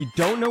You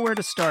don't know where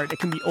to start. It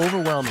can be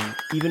overwhelming,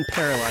 even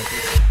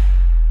paralyzing.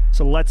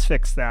 So let's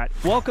fix that.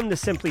 Welcome to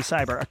Simply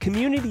Cyber, a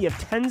community of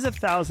tens of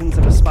thousands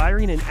of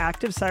aspiring and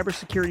active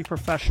cybersecurity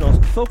professionals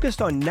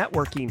focused on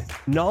networking,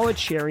 knowledge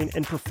sharing,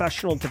 and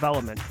professional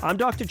development. I'm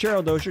Dr.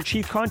 Gerald Dozier,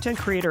 Chief Content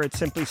Creator at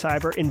Simply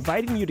Cyber,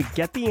 inviting you to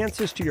get the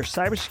answers to your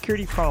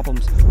cybersecurity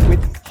problems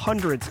with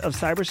hundreds of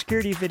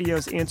cybersecurity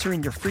videos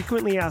answering your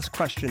frequently asked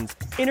questions,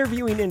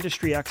 interviewing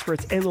industry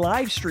experts, and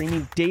live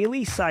streaming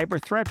daily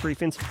cyber threat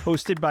briefings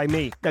hosted by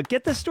me. Now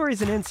get the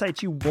stories and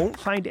insights you won't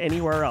find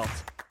anywhere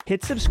else.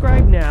 Hit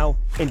subscribe now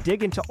and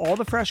dig into all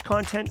the fresh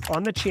content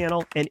on the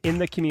channel and in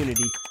the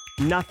community.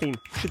 Nothing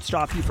should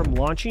stop you from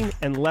launching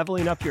and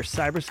leveling up your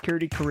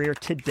cybersecurity career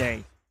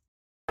today.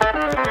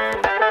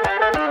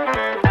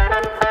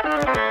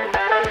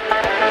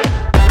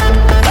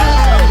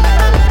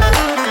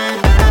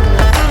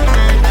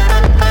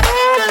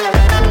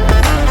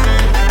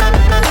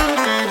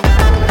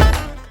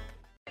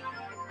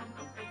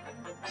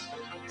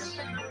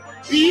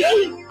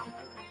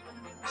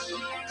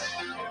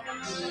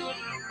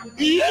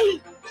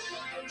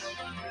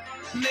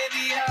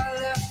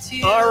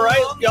 All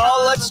right,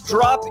 y'all, let's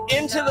drop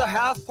into the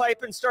half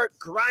pipe and start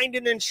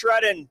grinding and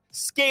shredding.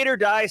 Skate or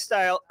die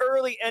style,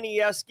 early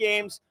NES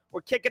games.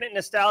 We're kicking it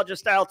nostalgia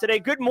style today.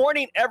 Good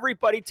morning,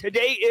 everybody.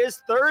 Today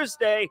is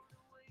Thursday,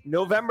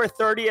 November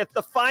 30th,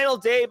 the final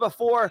day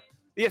before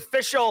the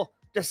official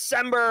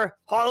December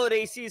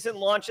holiday season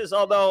launches,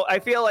 although I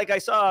feel like I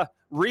saw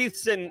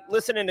wreaths and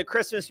listening to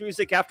Christmas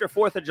music after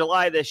 4th of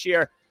July this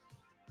year.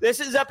 This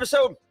is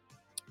episode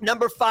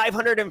number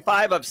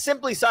 505 of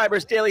Simply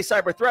Cyber's Daily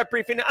Cyber Threat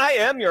Briefing. I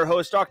am your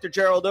host, Dr.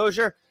 Gerald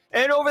Dozier,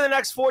 and over the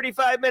next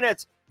 45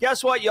 minutes,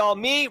 guess what, y'all?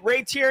 Me,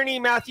 Ray Tierney,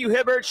 Matthew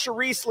Hibbert,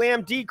 Sharice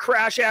Lamb, D.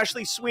 Crash,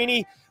 Ashley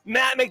Sweeney,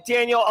 Matt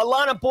McDaniel,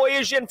 Alana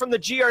Boyajian from the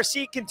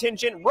GRC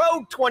contingent,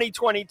 Rogue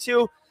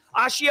 2022,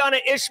 Ashiana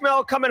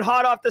Ishmael coming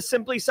hot off the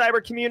Simply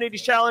Cyber Community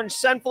Challenge,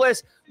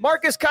 Senfless,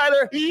 Marcus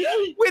Kyler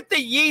with the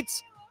Yeets,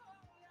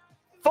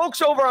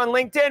 folks over on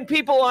LinkedIn,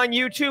 people on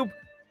YouTube,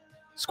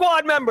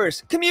 squad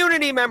members,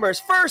 community members,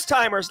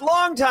 first-timers,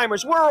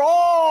 long-timers, we're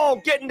all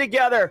getting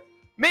together.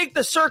 Make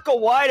the circle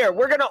wider.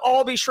 We're going to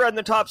all be shredding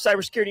the top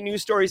cybersecurity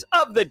news stories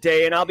of the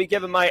day, and I'll be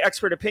giving my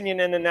expert opinion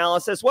and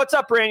analysis. What's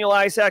up, Raniel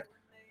Isaac?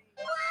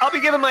 I'll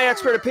be giving my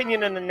expert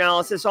opinion and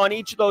analysis on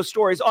each of those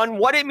stories, on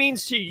what it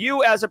means to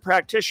you as a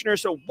practitioner.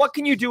 So what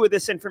can you do with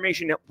this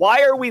information?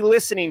 Why are we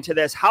listening to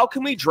this? How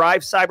can we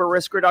drive cyber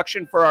risk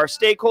reduction for our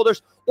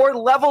stakeholders or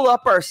level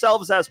up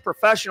ourselves as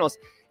professionals?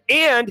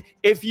 And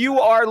if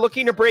you are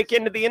looking to break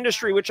into the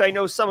industry, which I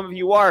know some of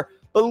you are,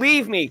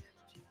 believe me,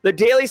 the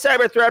Daily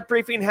Cyber Threat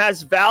Briefing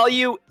has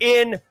value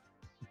in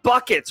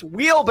buckets,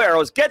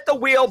 wheelbarrows. Get the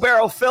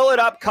wheelbarrow, fill it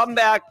up, come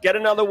back, get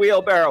another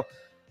wheelbarrow.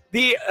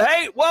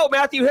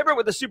 Matthew Hibbert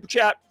with the super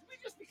chat. We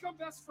just become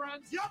best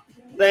friends. Yep.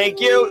 Thank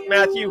you,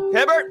 Matthew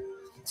Hibbert.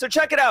 So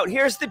check it out.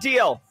 Here's the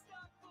deal.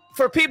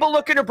 For people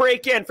looking to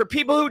break in, for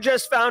people who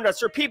just found us,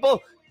 for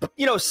people,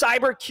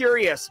 cyber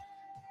curious,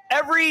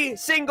 every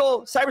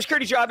single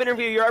cybersecurity job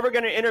interview you're ever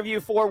going to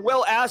interview for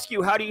will ask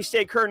you, how do you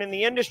stay current in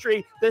the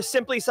industry? The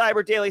Simply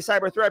Cyber Daily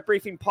Cyber Threat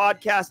Briefing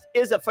podcast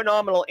is a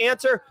phenomenal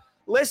answer.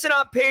 Listen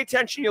up, pay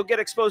attention. You'll get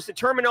exposed to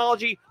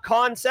terminology,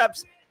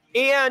 concepts,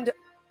 and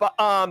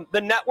the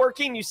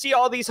networking. You see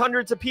all these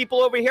hundreds of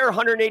people over here,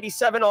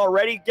 187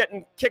 already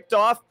getting kicked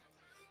off.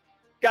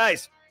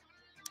 Guys,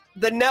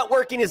 the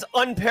networking is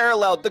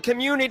unparalleled. The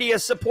community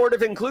is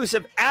supportive,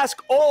 inclusive.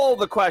 Ask all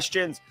the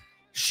questions.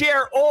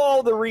 Share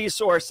all the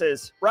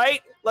resources,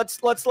 right?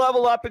 Let's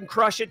level up and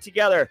crush it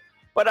together.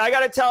 But I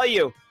got to tell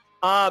you,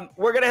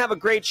 we're going to have a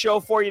great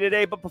show for you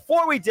today. But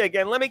before we dig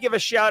in, let me give a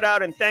shout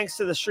out and thanks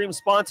to the stream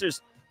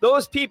sponsors,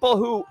 those people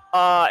who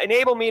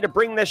enable me to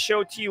bring this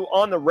show to you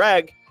on the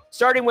reg,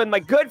 starting with my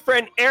good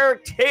friend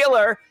Eric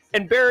Taylor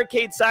and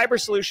Barricade Cyber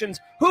Solutions,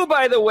 who,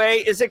 by the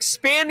way, is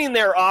expanding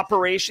their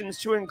operations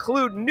to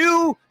include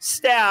new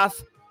staff,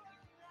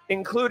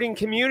 including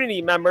community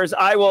members.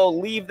 I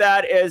will leave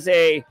that as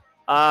a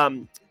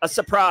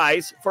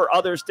surprise for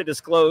others to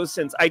disclose,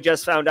 since I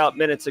just found out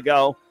minutes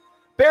ago.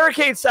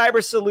 Barricade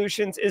Cyber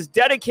Solutions is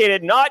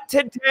dedicated, not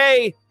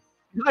today,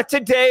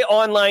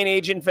 online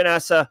agent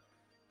Vanessa.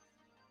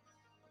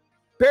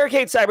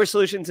 Barricade Cyber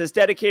Solutions is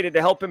dedicated to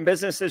helping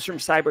businesses from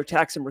cyber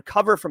attacks and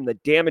recover from the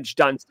damage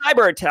done.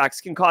 Cyber attacks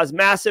can cause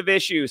massive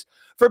issues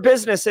for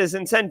businesses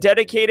and send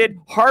dedicated,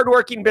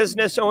 hardworking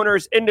business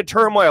owners into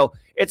turmoil.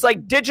 It's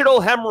like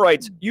digital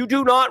hemorrhoids. You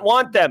do not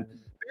want them.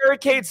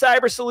 Barricade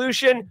Cyber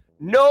Solution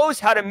knows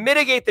how to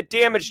mitigate the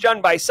damage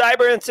done by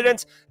cyber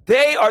incidents.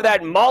 They are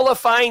that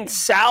mollifying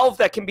salve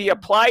that can be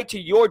applied to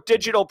your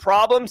digital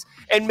problems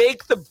and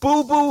make the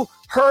boo-boo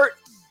hurt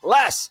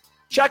less.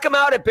 Check them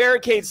out at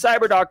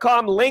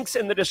barricadecyber.com. Links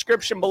in the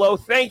description below.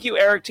 Thank you,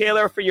 Eric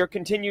Taylor, for your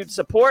continued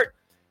support.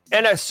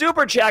 And a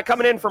super chat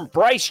coming in from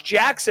Bryce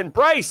Jackson.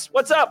 Bryce,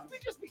 what's up? We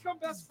just become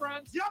best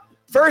friends. Yep.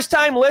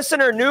 First-time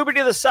listener, newbie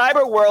to the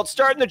cyber world,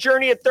 starting the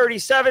journey at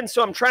 37,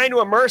 so I'm trying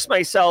to immerse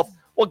myself.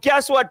 Well,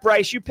 guess what,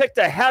 Bryce? You picked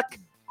a heck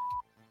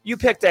You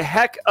picked a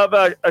heck of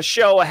a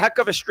show, a heck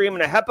of a stream,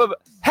 and a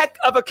heck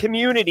of a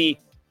community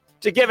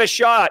to give a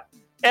shot.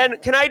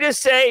 And can I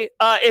just say,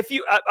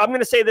 I'm going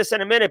to say this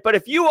in a minute, but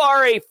if you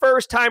are a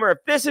first timer, if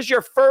this is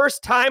your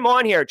first time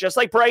on here, just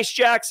like Bryce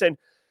Jackson,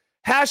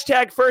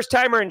 hashtag first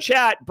timer in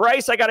chat.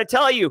 Bryce, I got to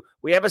tell you,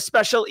 we have a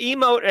special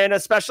emote and a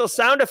special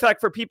sound effect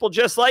for people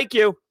just like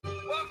you.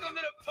 Welcome to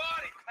the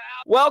party,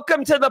 pal.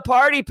 Welcome to the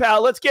party,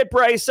 pal. Let's get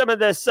Bryce some of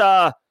this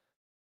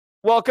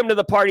welcome to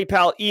the party,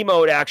 pal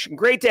emote action.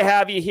 Great to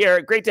have you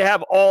here. Great to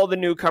have all the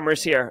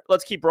newcomers here.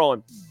 Let's keep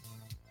rolling.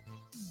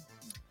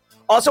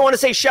 Also want to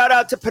say shout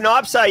out to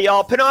Panoptcy,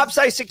 y'all.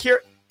 Panoptcy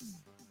Secure.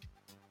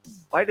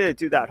 Why did it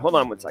do that? Hold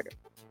on one second.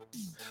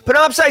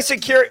 Panoptcy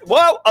Secure.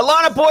 Whoa,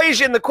 Alana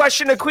Boyajian, the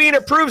question of Queen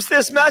approves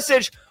this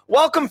message.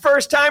 Welcome,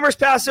 first timers,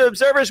 passive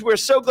observers. We're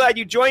so glad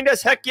you joined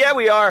us. Heck yeah,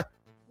 we are.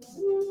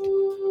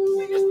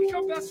 We just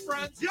become best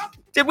friends. Yep.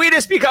 Did we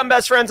just become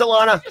best friends,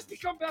 Alana? We just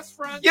become best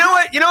friends. You know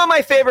what? You know what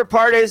my favorite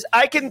part is?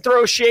 I can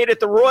throw shade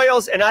at the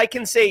Royals, and I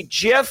can say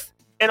Jif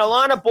and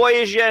Alana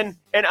Boyajian,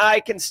 and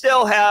I can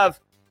still have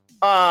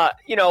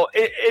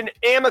an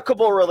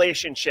amicable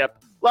relationship.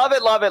 Love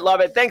it, love it,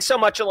 love it. Thanks so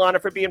much, Alana,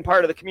 for being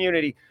part of the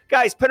community.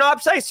 Guys,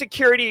 Panoptcy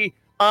Security,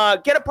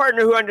 get a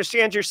partner who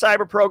understands your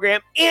cyber program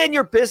and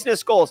your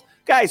business goals.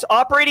 Guys,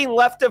 operating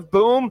left of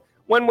boom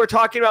when we're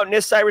talking about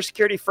NIST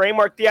cybersecurity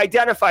framework, the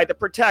identify, the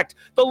protect,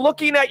 the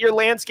looking at your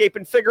landscape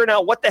and figuring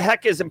out what the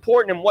heck is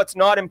important and what's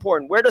not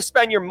important, where to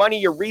spend your money,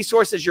 your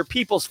resources, your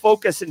people's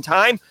focus and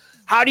time.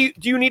 How do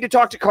you need to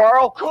talk to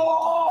Carl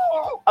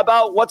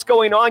about what's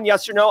going on?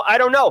 Yes or no? I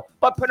don't know.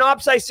 But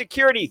Panoptcy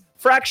Security,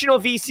 fractional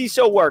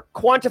vCISO work,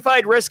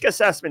 quantified risk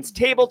assessments,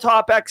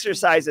 tabletop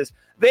exercises.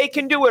 They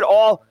can do it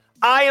all.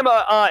 I am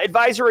a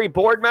advisory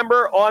board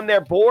member on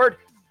their board.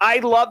 I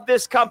love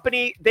this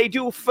company. They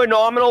do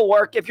phenomenal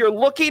work. If you're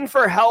looking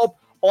for help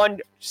on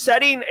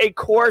setting a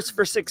course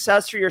for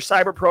success for your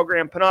cyber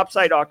program,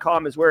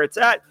 panoptcy.com is where it's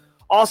at.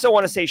 Also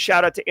want to say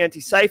shout out to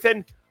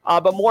Anti-Siphon.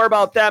 But more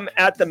about them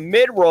at the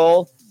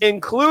mid-roll,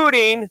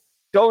 including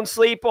don't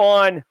sleep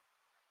on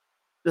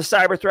the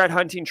cyber threat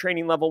hunting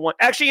training level 1.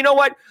 Actually, you know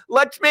what?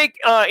 Let's make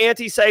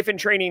Anti-Siphon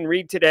training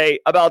read today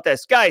about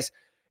this. Guys,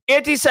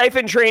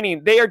 Anti-Siphon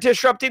training, they are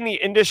disrupting the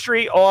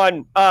industry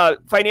on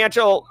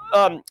financial.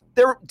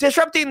 They're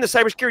disrupting the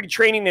cybersecurity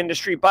training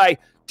industry by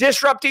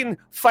disrupting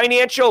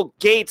financial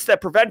gates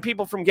that prevent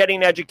people from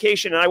getting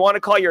education. And I want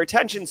to call your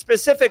attention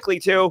specifically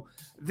to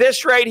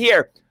this right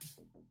here.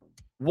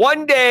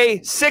 1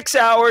 day, 6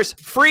 hours,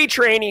 free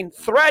training,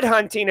 threat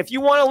hunting. If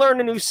you want to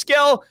learn a new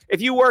skill, if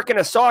you work in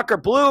a soccer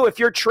blue, if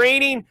you're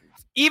training,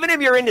 even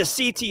if you're into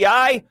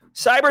CTI,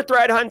 cyber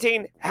threat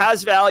hunting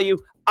has value.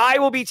 I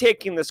will be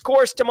taking this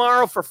course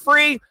tomorrow for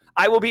free.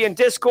 I will be in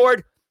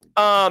Discord.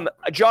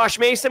 Josh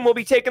Mason will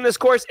be taking this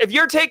course. If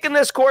you're taking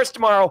this course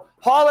tomorrow,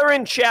 holler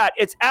in chat.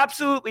 It's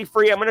absolutely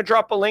free. I'm going to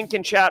drop a link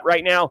in chat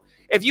right now.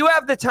 If you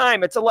have the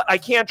time, I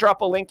can't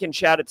drop a link in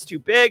chat. It's too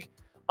big.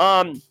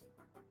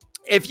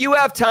 If you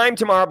have time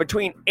tomorrow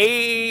between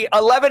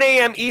 11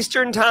 a.m.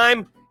 Eastern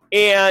time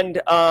and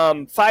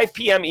 5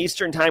 p.m.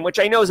 Eastern time, which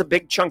I know is a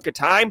big chunk of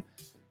time,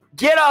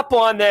 get up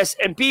on this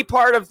and be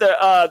part of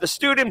the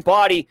student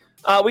body.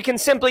 We can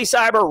simply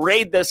cyber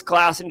raid this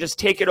class and just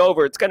take it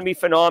over. It's going to be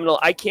phenomenal.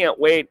 I can't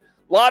wait.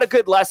 A lot of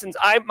good lessons.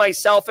 I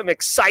myself am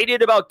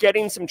excited about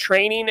getting some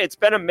training. It's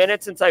been a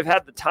minute since I've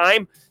had the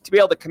time to be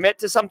able to commit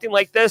to something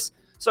like this.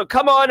 So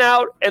come on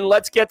out and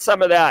let's get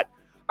some of that.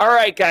 All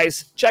right,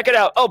 guys, check it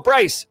out. Oh,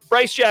 Bryce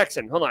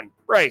Jackson. Hold on.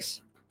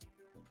 Bryce,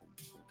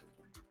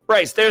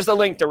 there's the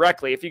link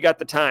directly if you got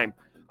the time.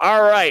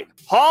 All right.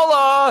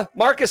 Holla.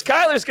 Marcus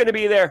Kyler's going to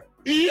be there.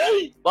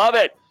 Love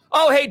it.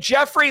 Oh, hey,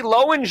 Jeffrey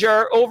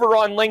Lowinger over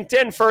on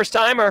LinkedIn, first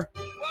timer.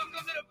 Welcome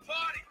to the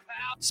party,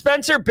 pal.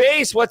 Spencer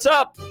Bass, what's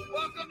up?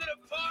 Welcome to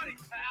the party,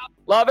 pal.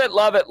 Love it,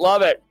 love it,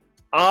 love it.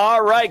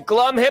 All right,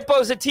 Glum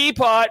Hippo's a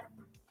teapot.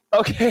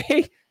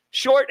 Okay,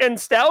 short and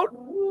stout.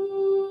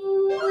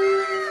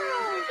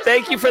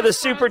 Thank you for the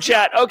super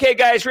chat. Okay,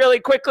 guys, really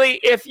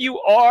quickly, if you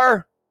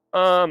are,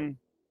 oh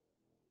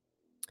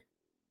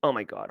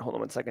my God, hold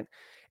on one second.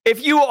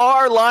 If you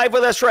are live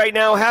with us right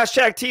now,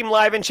 hashtag team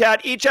live in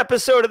chat. Each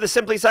episode of the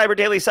Simply Cyber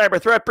Daily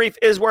Cyber Threat Brief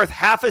is worth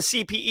half a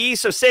CPE.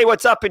 So say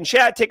what's up in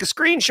chat, take a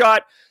screenshot,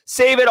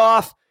 save it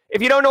off.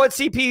 If you don't know what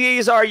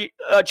CPEs are,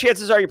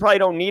 chances are you probably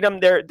don't need them.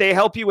 They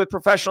help you with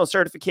professional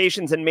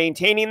certifications and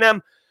maintaining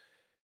them.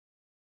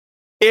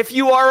 If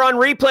you are on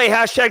replay,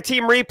 hashtag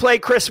team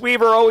replay, Chris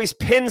Weaver always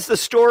pins the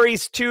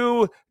stories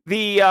to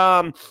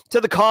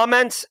the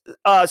comments.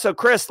 So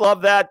Chris,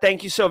 love that.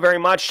 Thank you so very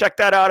much. Check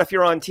that out if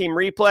you're on team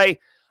replay.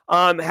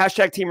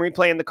 Hashtag team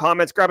replay in the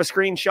comments. Grab a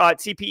screenshot.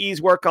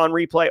 CPEs work on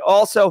replay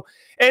also.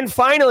 And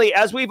finally,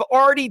 as we've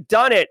already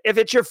done it, if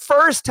it's your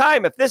first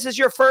time, if this is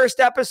your first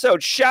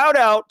episode, shout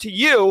out to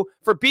you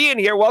for being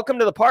here. Welcome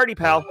to the party,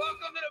 pal. Welcome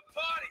to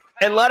the party,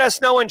 pal. And let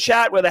us know in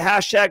chat with a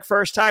hashtag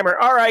first timer.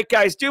 All right,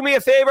 guys, do me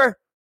a favor.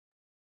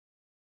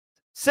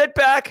 Sit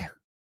back,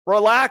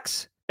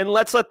 relax, and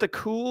let's let the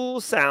cool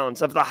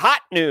sounds of the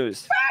hot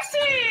news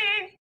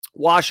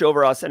wash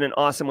over us in an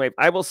awesome wave.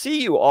 I will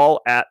see you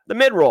all at the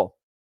mid-roll.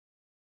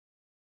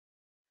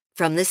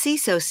 From the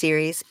CISO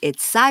series,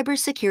 it's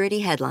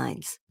cybersecurity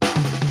headlines.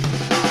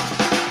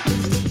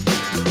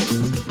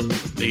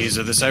 These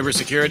are the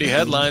cybersecurity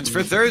headlines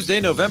for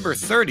Thursday, November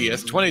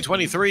 30th,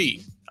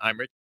 2023. I'm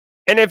Rich.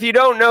 And if you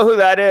don't know who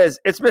that is,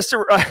 it's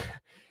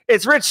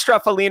it's Rich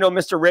Struffolino,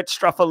 Mr. Rich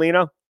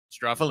Struffolino.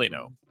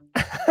 Struffolino.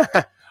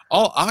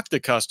 All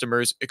Okta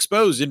customers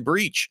exposed in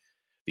breach.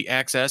 The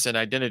access and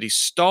identity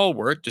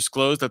stalwart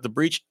disclosed that the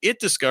breach it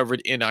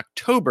discovered in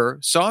October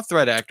saw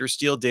threat actors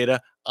steal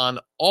data on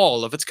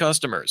all of its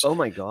customers. Oh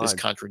my God. This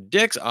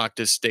contradicts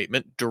Okta's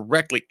statement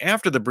directly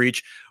after the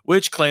breach,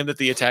 which claimed that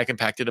the attack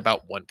impacted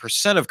about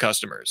 1% of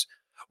customers.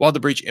 While the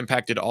breach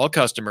impacted all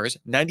customers,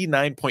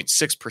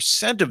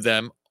 99.6% of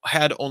them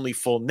had only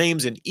full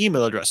names and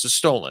email addresses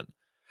stolen.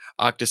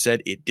 Okta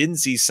said it didn't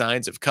see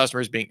signs of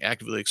customers being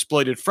actively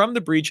exploited from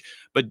the breach,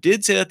 but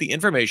did say that the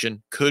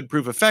information could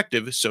prove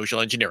effective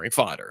social engineering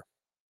fodder.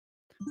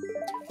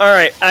 All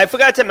right, I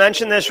forgot to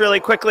mention this really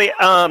quickly.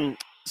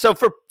 So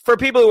for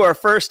people who are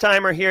first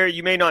timer here,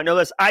 you may not know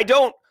this. I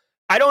don't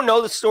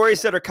know the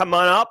stories that are coming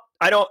up.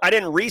 I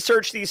didn't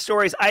research these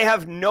stories. I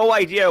have no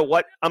idea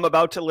what I'm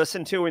about to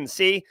listen to and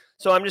see.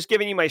 So I'm just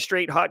giving you my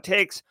straight hot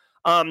takes.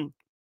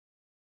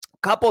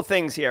 Couple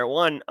things here.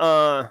 One,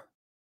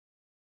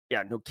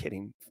 yeah, no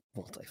kidding.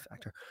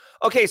 Multi-factor.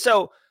 Okay,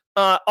 so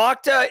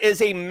Okta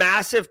is a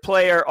massive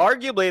player,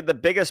 arguably the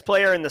biggest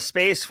player in the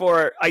space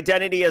for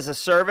identity as a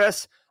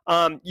service.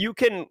 You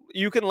can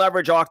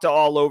leverage Okta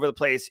all over the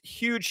place.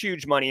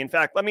 Huge money. In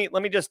fact, let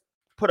me just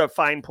put a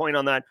fine point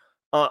on that.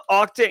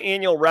 Okta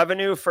annual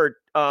revenue for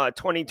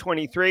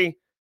 2023.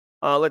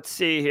 Let's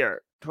see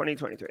here.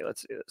 2023.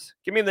 Let's do this.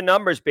 Give me the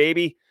numbers,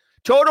 baby.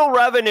 Total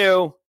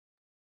revenue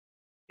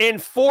in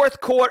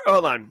fourth quarter.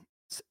 Hold on.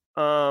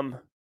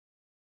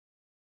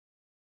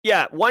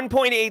 Yeah,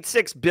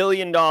 $1.86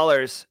 billion,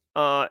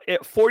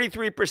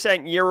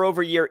 43%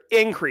 year-over-year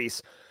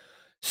increase.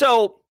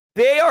 So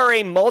they are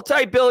a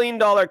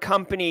multi-billion-dollar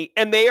company,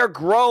 and they are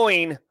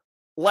growing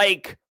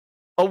like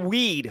a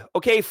weed.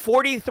 Okay,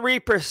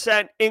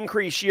 43%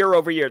 increase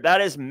year-over-year. That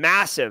is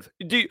massive.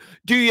 Do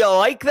you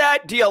like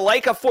that? Do you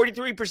like a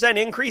 43%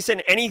 increase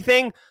in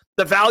anything?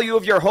 The value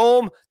of your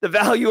home, the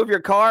value of your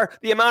car,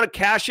 the amount of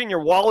cash in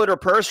your wallet or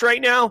purse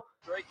right now?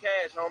 Straight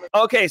cash, homie.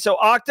 Okay, so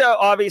Okta,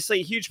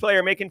 obviously, huge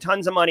player, making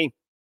tons of money.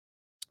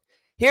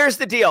 Here's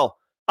the deal.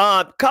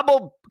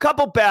 Couple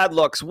bad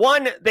looks.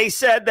 One, they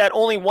said that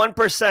only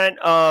 1%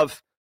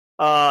 of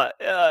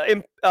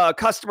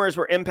customers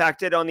were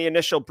impacted on the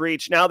initial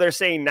breach. Now they're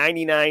saying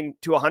 99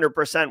 to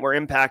 100% were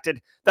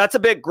impacted. That's a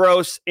bit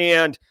gross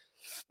and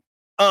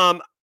not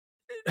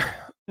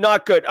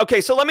good.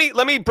 Okay, so let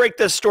me break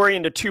this story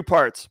into two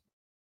parts.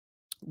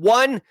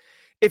 One,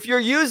 if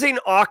you're using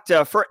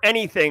Okta for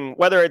anything,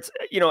 whether it's,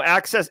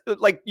 access,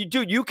 like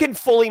you can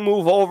fully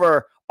move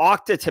over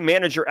Okta to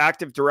manage your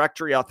Active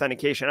Directory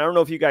authentication. I don't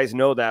know if you guys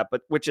know that,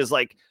 but which is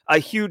like a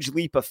huge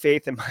leap of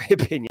faith in my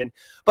opinion.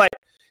 But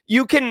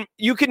you can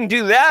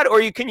do that, or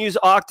you can use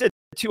Okta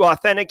to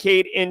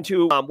authenticate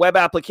into web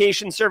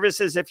application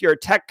services. If you're a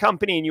tech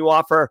company and you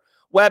offer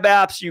web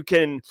apps, you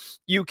can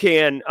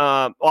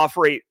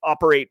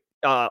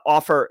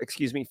offer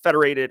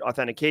federated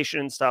authentication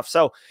and stuff.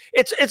 So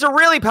it's a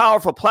really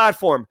powerful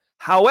platform.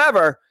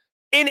 However,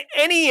 in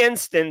any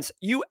instance,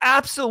 you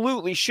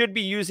absolutely should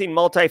be using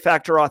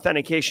multi-factor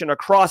authentication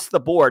across the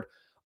board.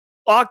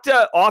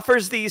 Okta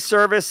offers these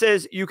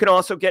services. You can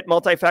also get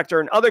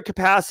multi-factor in other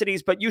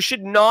capacities, but you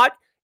should not,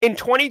 in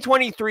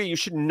 2023, you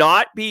should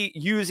not be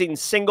using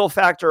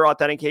single-factor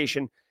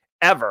authentication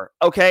ever,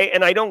 okay?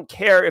 And I don't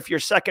care if your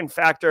second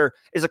factor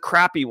is a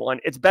crappy one.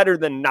 It's better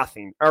than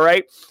nothing, all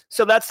right?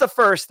 So that's the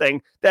first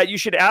thing that you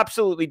should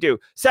absolutely do.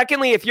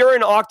 Secondly, if you're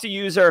an Okta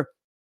user,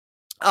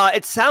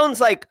 it sounds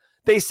like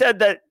they said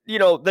that, the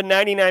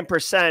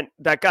 99%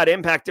 that got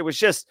impacted was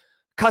just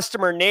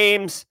customer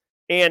names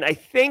and I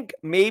think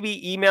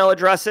maybe email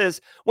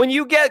addresses. When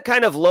you get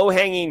kind of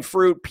low-hanging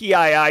fruit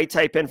PII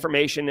type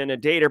information in a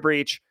data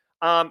breach,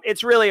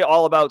 it's really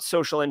all about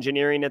social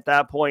engineering at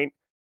that point.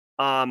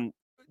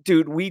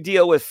 Dude, we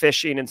deal with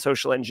phishing and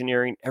social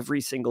engineering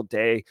every single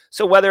day.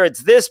 So whether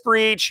it's this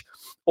breach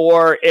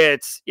or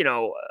it's,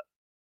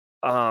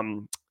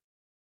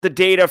 the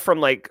data from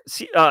like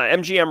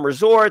MGM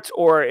Resorts,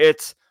 or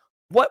it's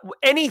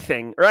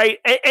anything, right?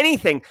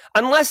 Anything,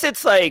 unless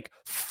it's like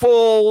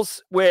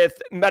fulls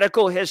with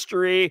medical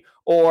history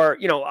or,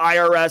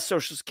 IRS,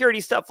 Social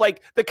Security stuff,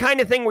 like the kind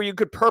of thing where you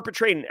could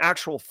perpetrate an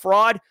actual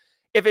fraud.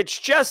 If it's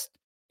just,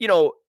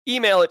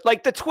 email it,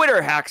 like the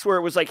Twitter hacks where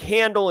it was like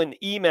handle and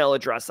email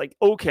address, like,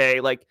 okay,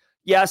 like,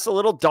 yes, a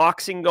little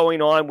doxing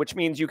going on, which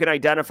means you can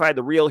identify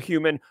the real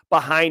human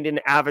behind an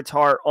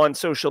avatar on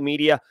social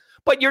media,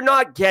 but you're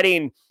not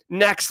getting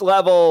next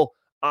level,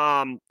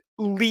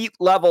 elite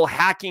level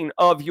hacking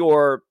of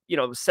your,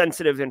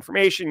 sensitive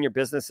information, your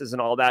businesses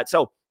and all that.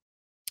 So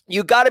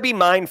you got to be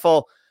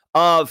mindful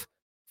of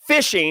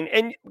phishing.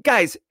 And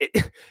guys,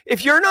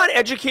 if you're not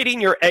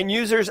educating your end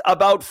users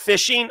about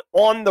phishing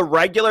on the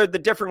regular, the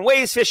different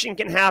ways phishing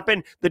can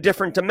happen, the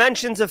different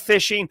dimensions of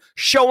phishing,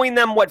 showing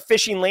them what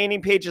phishing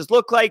landing pages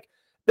look like,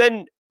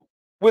 then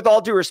with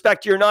all due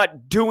respect, you're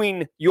not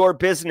doing your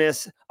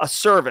business a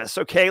service,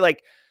 okay?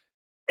 Like,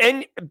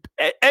 end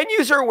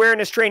user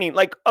awareness training,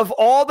 like of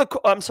all the,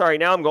 I'm sorry,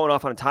 now I'm going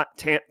off on a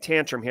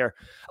tantrum here.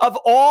 Of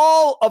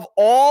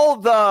all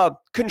the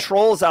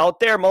controls out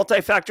there,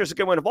 multi-factor is a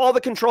good one. Of all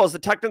the controls, the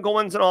technical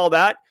ones and all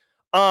that,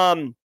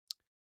 end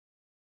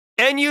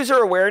user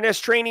awareness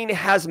training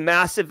has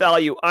massive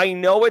value. I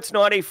know it's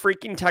not a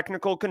freaking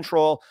technical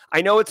control.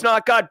 I know it's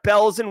not got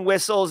bells and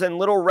whistles and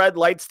little red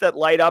lights that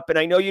light up. And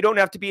I know you don't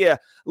have to be a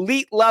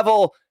elite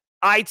level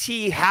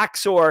IT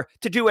hacksaw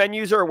to do end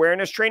user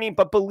awareness training.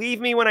 But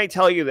believe me when I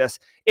tell you this,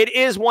 it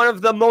is one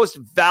of the most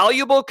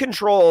valuable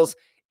controls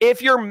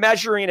if you're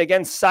measuring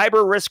against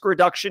cyber risk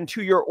reduction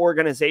to your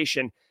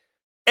organization.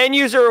 End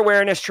user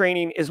awareness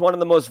training is one of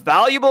the most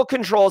valuable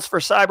controls for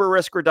cyber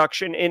risk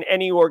reduction in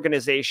any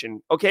organization.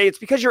 Okay, it's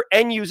because your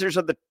end users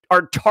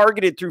are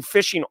targeted through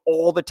phishing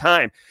all the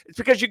time. It's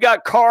because you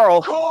got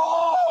Carl,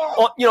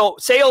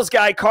 sales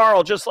guy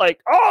Carl, just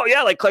like, oh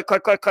yeah, like click,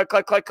 click, click, click,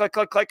 click, click, click,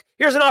 click, click.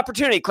 Here's an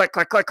opportunity. Click,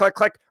 click, click, click,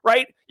 click.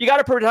 Right? You got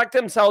to protect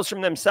themselves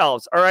from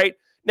themselves. All right.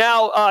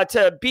 Now,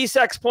 to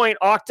BSEC's point,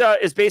 Okta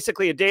is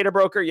basically a data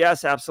broker.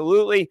 Yes,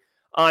 absolutely.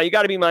 You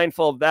got to be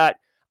mindful of that.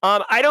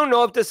 I don't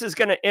know if this is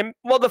going to,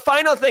 well, the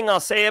final thing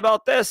I'll say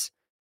about this,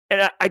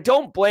 and I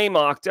don't blame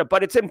Okta,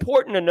 but it's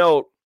important to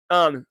note,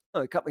 I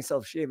cut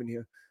myself shaving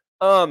here.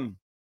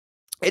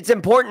 It's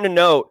important to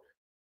note,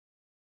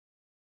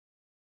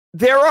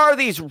 there are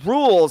these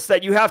rules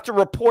that you have to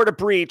report a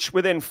breach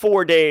within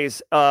 4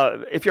 days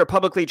if you're a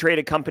publicly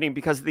traded company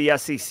because of the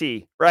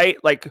SEC, right?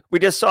 Like we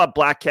just saw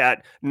Black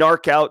Cat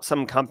narc out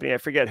some company, I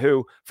forget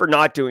who, for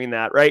not doing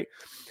that, right?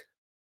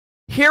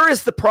 Here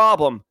is the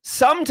problem.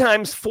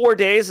 Sometimes 4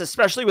 days,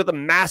 especially with a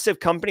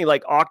massive company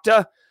like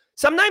Okta,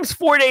 sometimes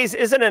 4 days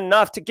isn't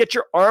enough to get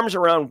your arms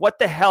around what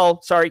the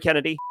hell, sorry,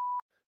 Kennedy,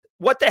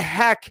 what the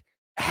heck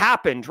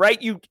happened,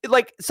 right?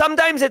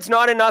 Sometimes it's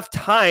not enough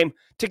time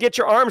to get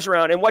your arms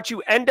around. And what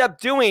you end up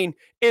doing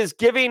is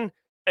giving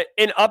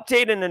an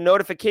update and a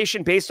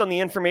notification based on the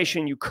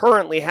information you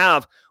currently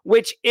have,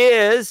 which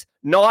is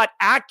not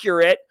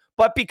accurate.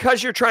 But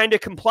because you're trying to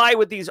comply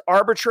with these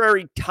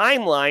arbitrary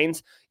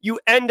timelines, you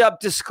end up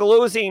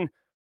disclosing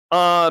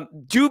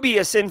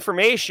dubious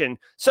information.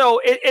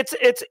 So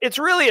it's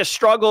really a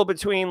struggle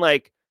between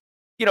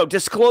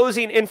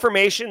disclosing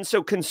information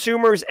so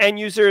consumers, end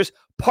users,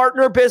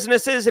 partner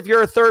businesses, if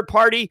you're a third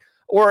party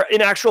or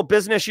an actual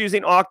business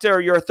using Okta,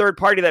 or you're a third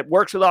party that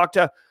works with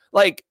Okta,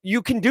 like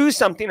you can do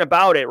something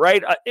about it,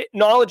 right?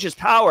 Knowledge is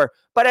power.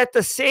 But at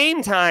the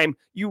same time,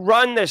 you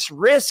run this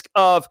risk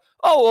of,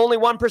 only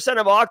 1%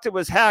 of Okta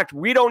was hacked.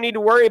 We don't need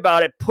to worry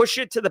about it. Push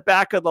it to the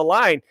back of the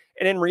line.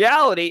 And in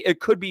reality, it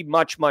could be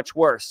much, much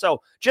worse.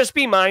 So just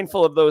be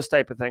mindful of those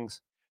type of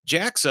things.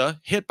 JAXA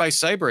hit by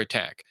cyber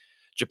attack.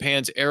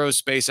 Japan's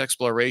Aerospace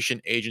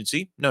Exploration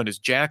Agency, known as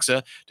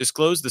JAXA,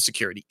 disclosed the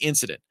security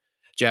incident.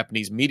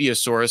 Japanese media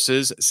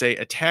sources say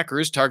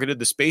attackers targeted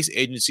the space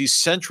agency's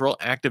central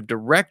Active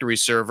Directory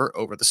server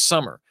over the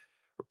summer.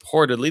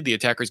 Reportedly, the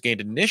attackers gained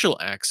initial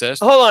access.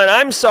 Hold on,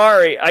 I'm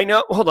sorry. I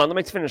know. Hold on, let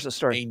me finish the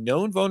story. A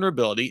known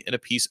vulnerability in a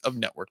piece of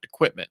networked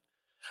equipment.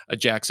 A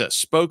JAXA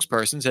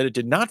spokesperson said it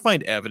did not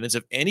find evidence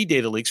of any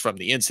data leaks from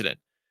the incident.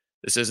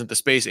 This isn't the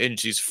space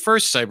agency's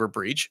first cyber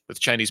breach, with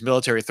Chinese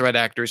military threat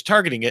actors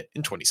targeting it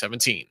in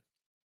 2017.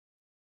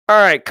 All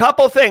right,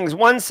 couple things.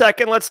 1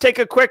 second. Let's take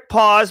a quick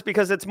pause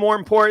because it's more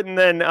important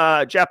than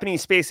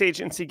Japanese space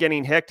agency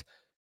getting hit.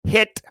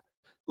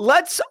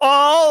 Let's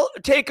all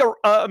take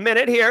a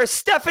minute here.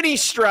 Stephanie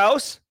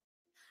Strauss.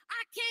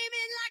 I came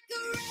in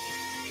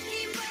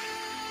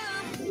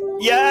like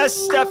a yes,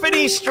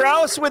 Stephanie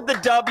Strauss with the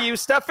W.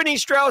 Stephanie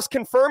Strauss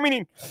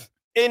confirming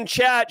in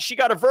chat she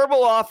got a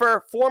verbal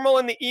offer, formal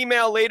in the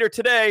email later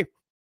today.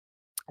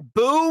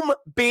 Boom,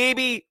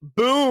 baby,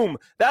 boom.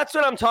 That's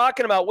what I'm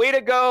talking about. Way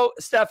to go,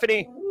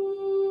 Stephanie.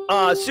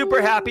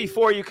 Super happy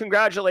for you.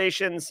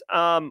 Congratulations.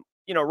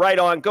 Right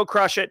on. Go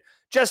crush it.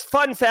 Just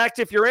fun fact,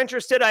 if you're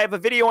interested, I have a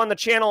video on the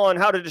channel on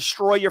how to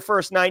destroy your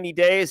first 90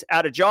 days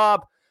at a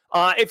job.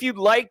 If you'd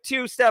like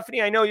to, Stephanie,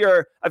 I know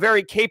you're a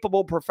very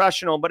capable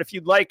professional, but if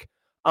you'd like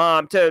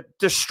to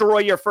destroy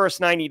your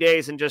first 90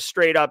 days and just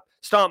straight up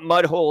stomp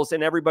mud holes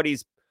in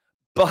everybody's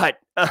butt,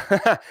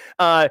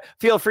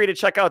 feel free to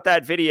check out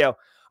that video.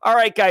 All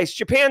right, guys,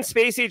 Japan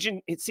Space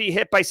Agency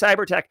hit by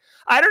cyber attack.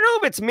 I don't know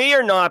if it's me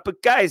or not,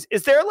 but guys,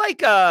 is there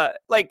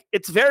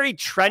it's very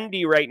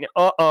trendy right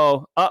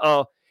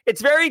now.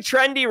 It's very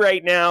trendy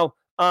right now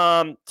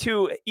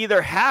to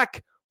either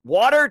hack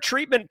water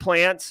treatment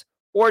plants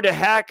or to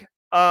hack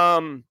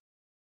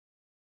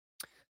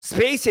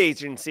space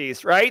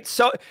agencies, right?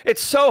 So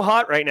it's so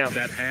hot right now.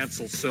 That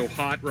Hansel's so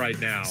hot right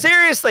now.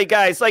 Seriously,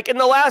 guys, like in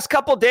the last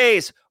couple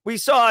days, we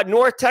saw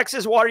North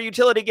Texas water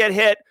utility get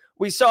hit.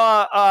 We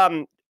saw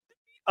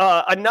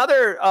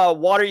another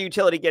water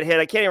utility get hit.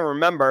 I can't even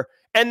remember.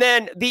 And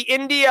then the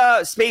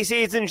India Space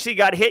Agency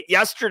got hit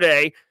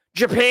yesterday.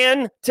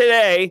 Japan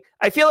today.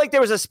 I feel like there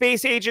was a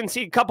space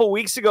agency a couple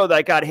weeks ago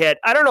that got hit.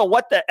 I don't know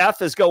what the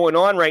F is going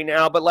on right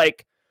now, but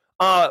like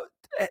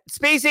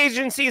space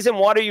agencies and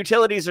water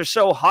utilities are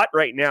so hot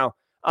right now.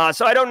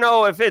 So I don't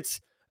know if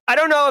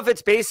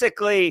it's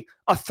basically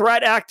a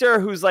threat actor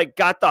who's like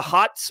got the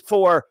hots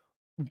for,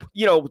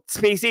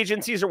 space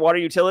agencies or water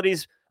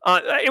utilities.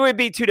 It would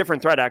be two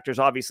different threat actors,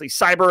 obviously.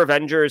 Cyber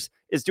Avengers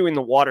is doing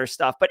the water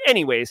stuff. But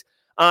anyways,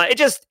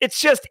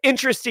 it's just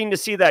interesting to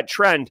see that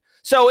trend.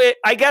 So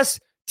I guess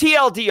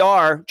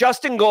TLDR,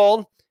 Justin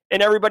Gold,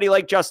 and everybody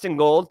like Justin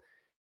Gold,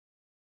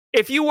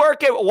 if you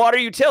work at a water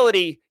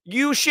utility,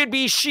 you should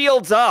be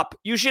shields up.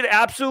 You should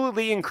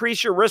absolutely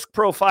increase your risk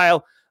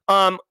profile.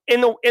 In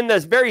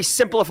the very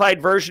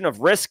simplified version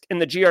of risk in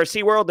the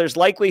GRC world, there's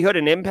likelihood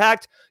and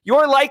impact.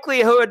 Your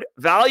likelihood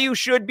value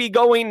should be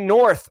going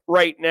north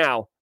right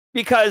now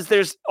because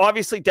there's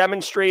obviously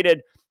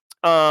demonstrated,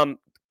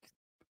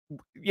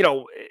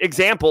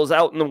 examples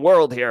out in the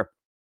world here.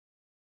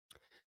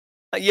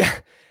 Yeah.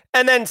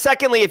 And then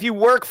secondly, if you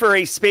work for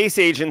a space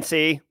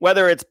agency,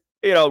 whether it's,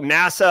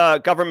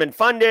 NASA government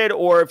funded,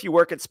 or if you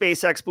work at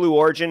SpaceX, Blue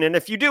Origin, and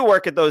if you do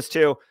work at those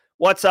two,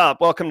 what's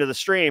up? Welcome to the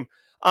stream.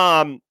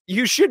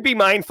 You should be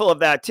mindful of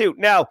that too.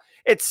 Now,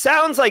 it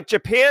sounds like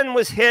Japan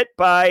was hit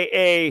by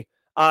a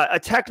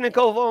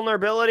technical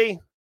vulnerability.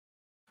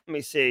 Let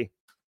me see.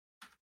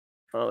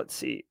 Let's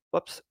see.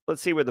 Whoops.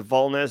 Let's see where the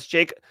vuln is.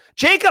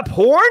 Jacob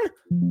Horn?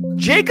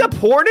 Jacob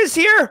Horn is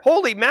here?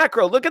 Holy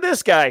macro. Look at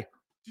this guy.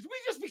 Did we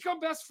just become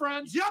best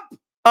friends?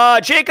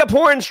 Yep. Jacob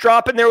Horn's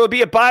dropping. There will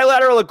be a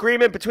bilateral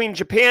agreement between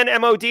Japan,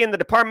 MOD, and the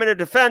Department of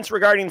Defense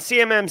regarding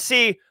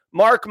CMMC.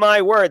 Mark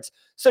my words.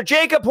 So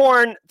Jacob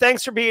Horn,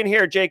 thanks for being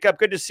here, Jacob.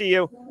 Good to see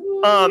you.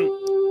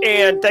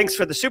 And thanks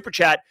for the super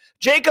chat.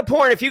 Jacob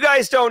Horn, if you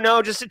guys don't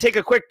know, just to take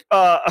a quick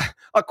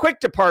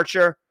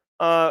departure,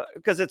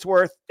 because it's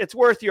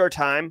worth your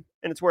time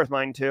and it's worth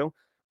mine too.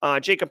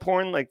 Jacob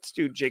Horn, let's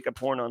do Jacob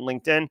Horn on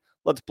LinkedIn.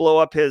 Let's blow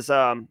up his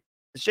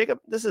Jacob.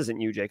 This isn't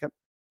you, Jacob.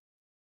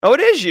 Oh, it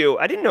is you.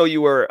 I didn't know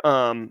you were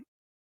hold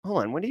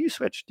on. When did you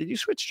switch? Did you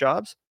switch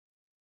jobs?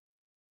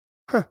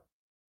 Huh.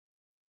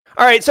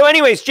 All right. So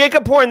anyways,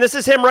 Jacob Horn, this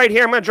is him right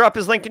here. I'm going to drop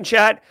his link in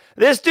chat.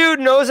 This dude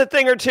knows a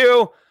thing or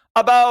two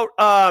about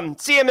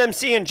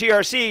CMMC and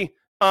GRC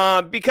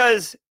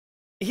because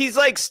he's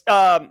like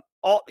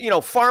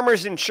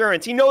farmers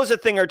insurance. He knows a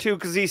thing or two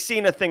because he's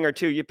seen a thing or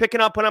two. You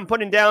picking up what I'm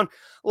putting down?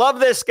 Love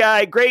this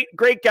guy. Great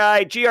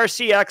guy.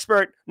 GRC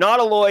expert,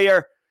 not a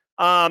lawyer.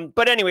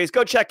 But anyways,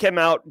 go check him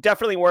out.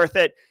 Definitely worth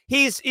it.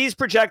 He's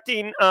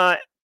projecting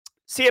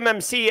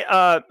CMMC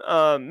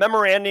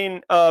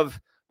memorandum of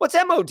what's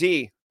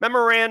MOD?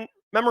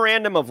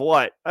 Memorandum of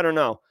what? I don't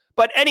know.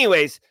 But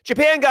anyways,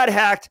 Japan got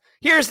hacked.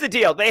 Here's the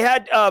deal. They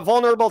had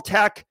vulnerable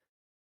tech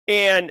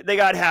and they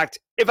got hacked.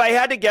 If I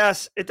had to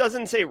guess, it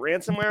doesn't say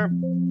ransomware.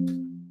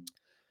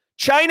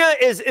 China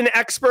is an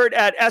expert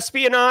at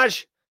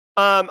espionage.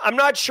 I'm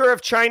not sure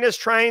if China's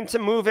trying to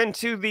move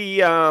into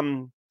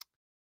the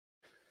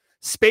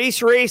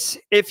space race,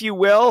 if you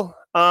will.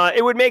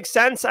 It would make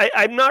sense.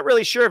 I'm not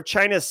really sure of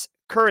China's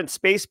current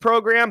space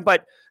program,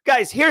 but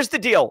guys, here's the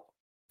deal.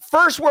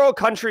 First world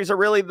countries are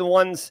really the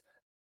ones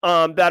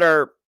that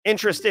are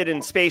interested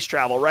in space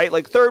travel, right?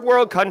 Like third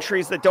world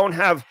countries that don't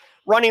have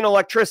running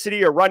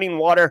electricity or running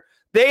water,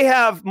 they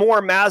have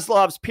more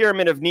Maslow's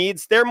pyramid of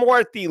needs. They're more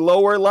at the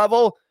lower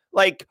level,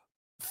 like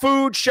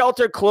food,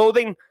 shelter,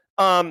 clothing.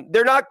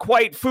 They're not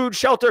quite food,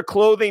 shelter,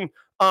 clothing,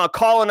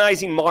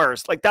 colonizing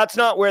Mars. Like that's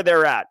not where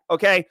they're at.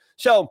 Okay.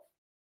 So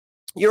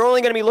you're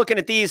only going to be looking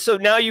at these. So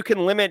now you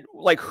can limit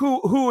like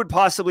who would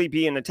possibly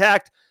be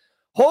attacked.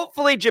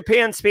 Hopefully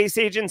Japan Space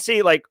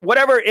Agency, like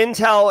whatever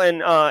intel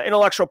and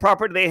intellectual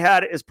property they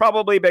had has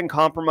probably been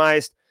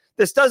compromised.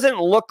 This doesn't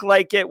look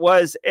like it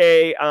was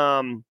a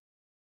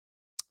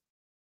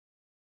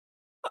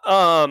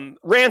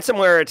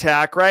ransomware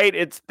attack,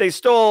 right? They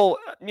stole,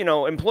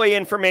 employee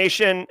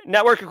information.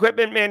 Network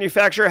equipment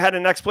manufacturer had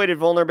an exploited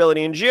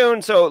vulnerability in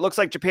June. So it looks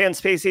like Japan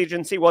Space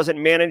Agency wasn't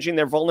managing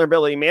their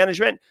vulnerability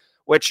management,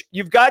 which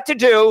you've got to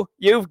do.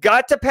 You've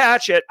got to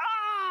patch it.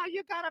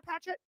 You got to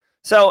patch it.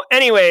 So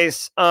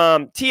anyways,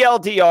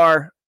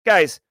 TLDR,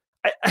 guys,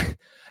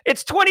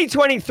 it's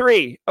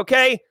 2023,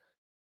 okay?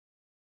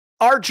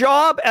 Our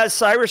job as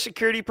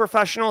cybersecurity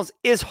professionals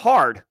is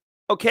hard,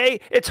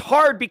 okay? It's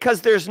hard because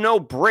there's no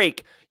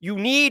break. You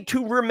need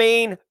to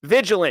remain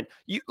vigilant.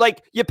 You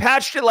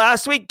patched it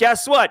last week.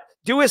 Guess what?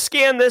 Do a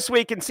scan this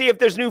week and see if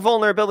there's new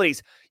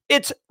vulnerabilities.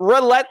 It's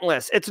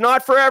relentless. It's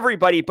not for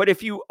everybody, but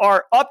if you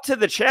are up to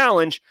the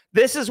challenge,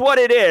 this is what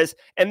it is.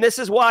 And this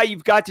is why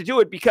you've got to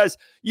do it, because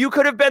you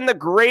could have been the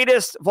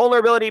greatest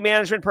vulnerability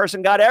management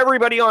person, got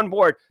everybody on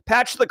board,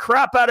 patched the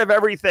crap out of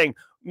everything,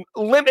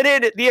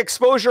 limited the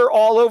exposure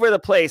all over the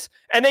place.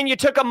 And then you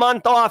took a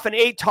month off and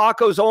ate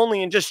tacos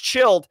only and just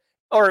chilled.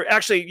 Or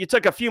actually, you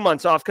took a few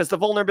months off because the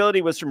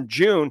vulnerability was from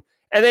June,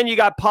 and then you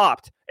got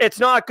popped.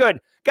 It's not good.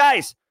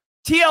 Guys,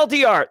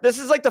 TLDR, this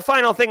is like the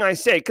final thing I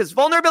say, because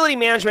vulnerability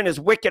management is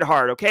wicked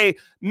hard, okay?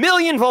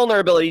 Million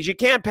vulnerabilities. You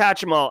can't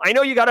patch them all. I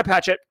know you got to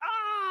patch it.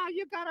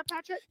 You gotta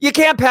patch it. You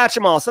can't patch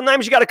them all.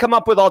 Sometimes you got to come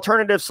up with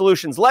alternative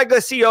solutions.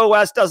 Legacy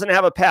OS doesn't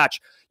have a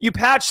patch. You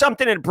patch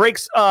something and it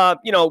breaks,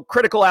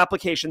 critical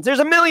applications. There's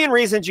a million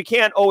reasons you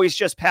can't always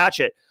just patch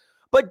it.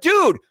 But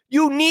dude,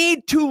 you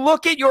need to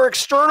look at your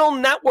external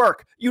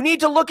network. You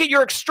need to look at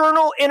your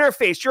external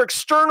interface, your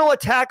external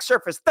attack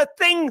surface, the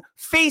thing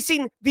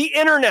facing the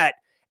internet.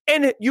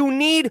 And you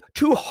need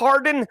to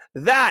harden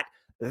that.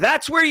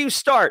 That's where you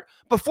start.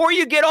 Before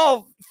you get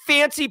all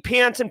fancy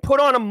pants and put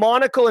on a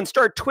monocle and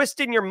start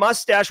twisting your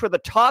mustache with a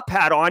top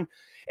hat on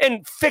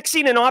and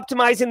fixing and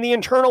optimizing the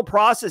internal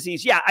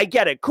processes. Yeah, I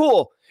get it.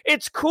 Cool.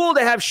 It's cool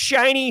to have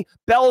shiny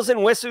bells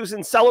and whistles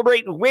and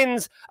celebrate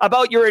wins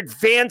about your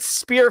advanced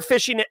spear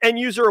phishing and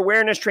user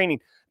awareness training.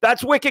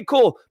 That's wicked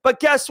cool.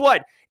 But guess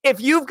what? If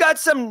you've got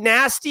some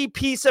nasty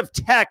piece of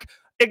tech,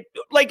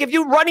 like if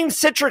you're running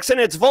Citrix and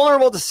it's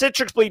vulnerable to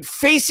Citrix bleed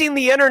facing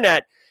the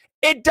internet,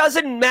 it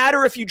doesn't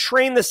matter if you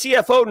train the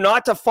CFO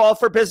not to fall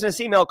for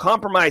business email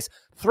compromise.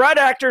 Threat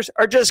actors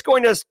are just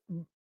going to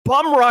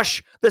bum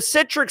rush the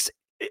Citrix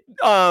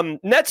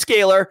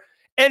NetScaler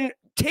and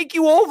take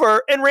you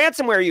over and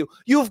ransomware you.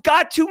 You've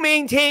got to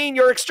maintain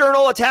your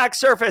external attack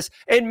surface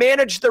and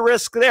manage the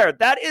risk there.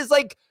 That is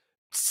like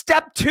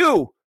step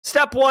 2.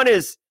 Step 1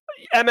 is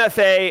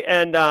MFA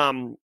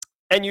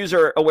and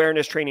user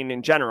awareness training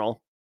in general.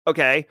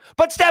 Okay.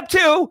 But step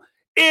 2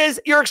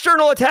 is your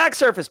external attack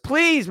surface.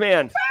 Please,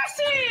 man.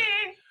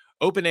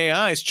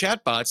 OpenAI's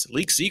chatbots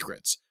leak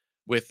secrets.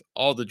 With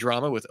all the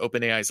drama with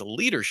OpenAI's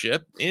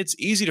leadership, it's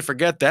easy to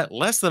forget that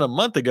less than a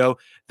month ago,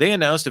 they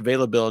announced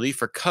availability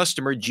for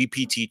customer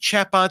GPT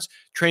chatbots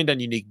trained on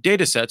unique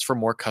datasets for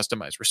more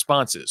customized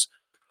responses.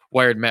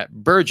 Wired Matt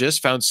Burgess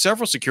found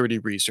several security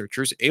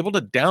researchers able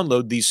to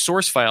download these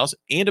source files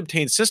and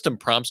obtain system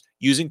prompts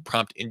using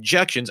prompt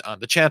injections on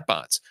the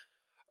chatbots.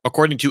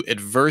 According to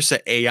Adversa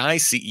AI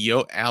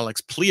CEO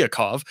Alex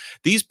Pliakov,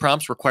 these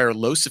prompts require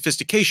low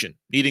sophistication,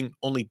 needing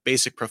only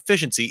basic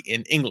proficiency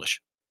in English.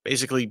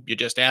 Basically, you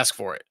just ask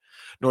for it.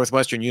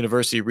 Northwestern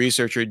University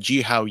researcher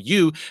Jihao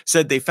Yu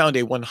said they found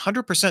a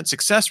 100%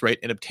 success rate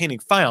in obtaining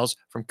files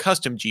from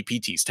custom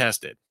GPTs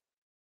tested.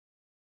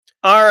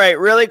 All right,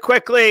 really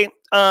quickly,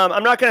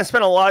 I'm not going to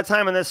spend a lot of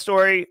time on this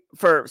story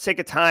for sake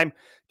of time.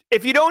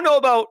 If you don't know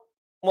about,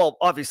 well,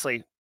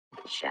 obviously,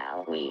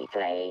 shall we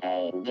play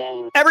a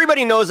game?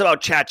 Everybody knows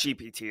about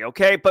ChatGPT,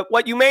 okay? But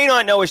what you may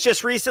not know is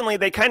just recently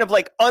they kind of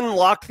like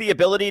unlocked the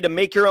ability to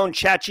make your own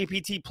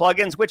ChatGPT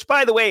plugins, which,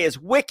 by the way, is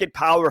wicked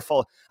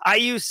powerful. I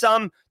use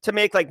some to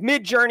make like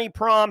mid-journey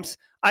prompts.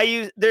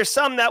 There's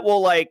some that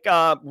will like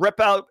rip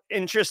out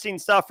interesting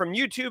stuff from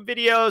YouTube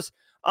videos.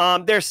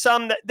 There's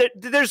some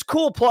there's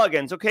cool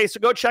plugins, okay? So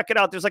go check it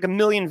out. There's like a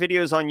million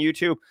videos on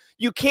YouTube.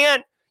 You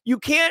can't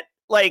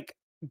like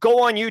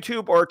go on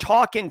YouTube or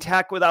talk in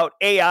tech without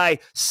AI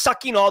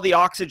sucking all the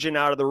oxygen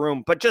out of the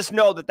room. But just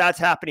know that that's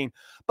happening.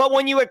 But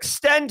when you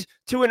extend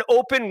to an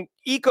open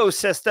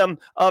ecosystem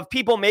of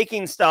people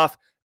making stuff,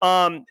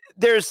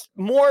 there's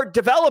more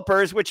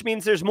developers, which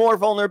means there's more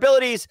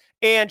vulnerabilities,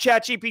 and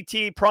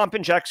ChatGPT prompt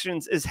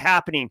injections is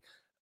happening.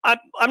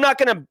 I'm not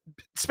going to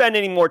spend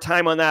any more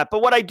time on that.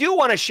 But what I do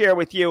want to share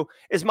with you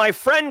is my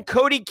friend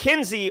Cody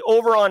Kinsey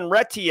over on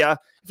Retia.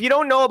 If you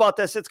don't know about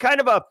this, it's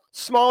kind of a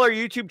smaller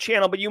YouTube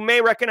channel, but you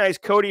may recognize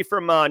Cody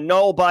from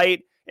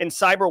Nullbyte and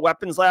Cyber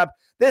Weapons Lab.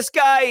 This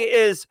guy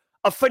is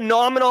a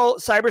phenomenal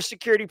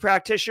cybersecurity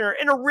practitioner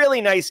and a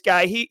really nice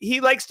guy. He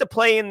likes to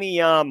play in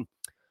the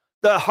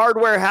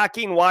hardware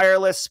hacking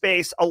wireless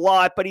space a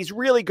lot, but he's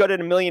really good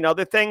at a million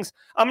other things.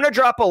 I'm going to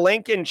drop a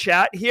link in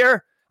chat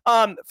here.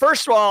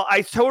 First of all,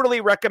 I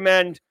totally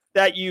recommend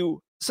that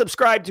you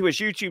subscribe to his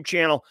YouTube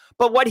channel.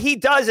 But what he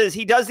does is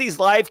he does these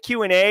live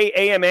Q&A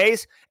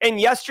AMAs. And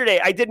yesterday,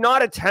 I did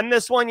not attend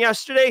this one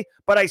yesterday,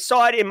 but I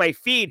saw it in my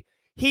feed.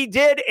 He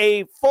did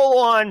a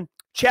full-on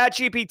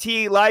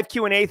ChatGPT live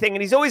Q&A thing,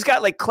 and he's always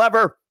got like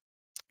clever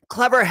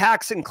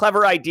hacks and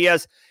clever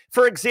ideas.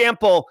 For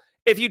example,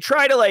 if you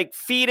try to like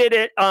feed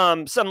it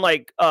some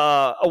like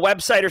a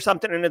website or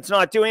something and it's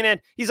not doing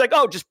it, he's like,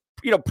 oh, just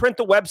print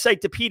the website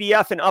to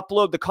PDF and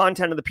upload the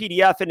content of the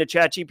PDF into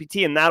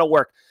ChatGPT and that'll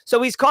work. So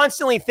he's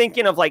constantly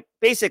thinking of like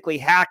basically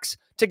hacks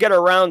to get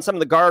around some of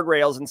the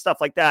guardrails and stuff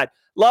like that.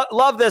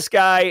 Love this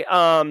guy.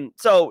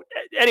 So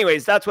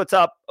anyways, that's what's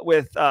up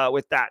with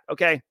that.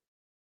 Okay.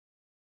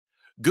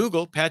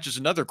 Google patches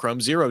another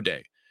Chrome 0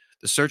 day.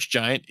 The search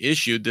giant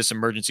issued this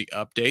emergency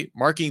update,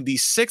 marking the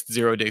 6th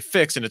 0-day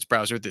fix in its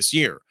browser this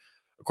year.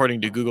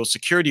 According to Google's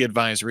security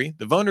advisory,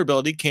 the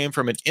vulnerability came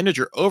from an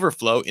integer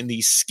overflow in the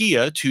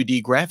Skia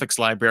 2D graphics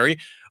library,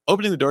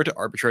 opening the door to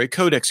arbitrary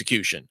code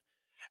execution.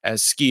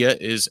 As Skia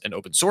is an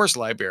open source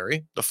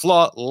library, the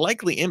flaw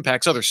likely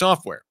impacts other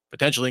software,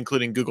 potentially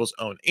including Google's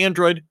own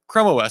Android,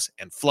 Chrome OS,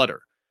 and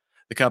Flutter.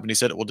 The company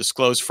said it will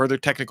disclose further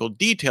technical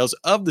details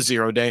of the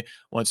 0-day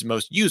once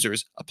most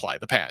users apply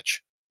the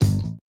patch.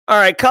 All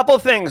right, couple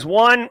things.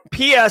 One,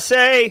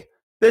 PSA,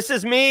 This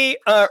is me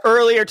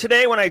earlier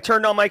today when I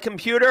turned on my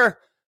computer,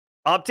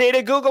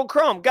 updated Google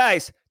Chrome.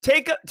 Guys,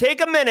 take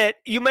a minute.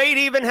 You might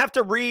even have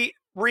to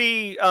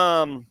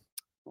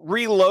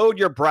reload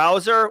your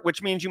browser,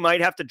 which means you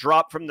might have to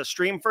drop from the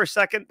stream for a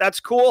second.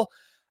 That's cool.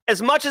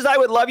 As much as I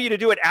would love you to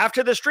do it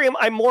after the stream,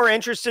 I'm more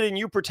interested in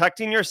you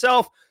protecting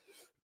yourself.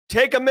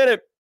 Take a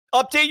minute,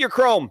 update your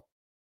Chrome.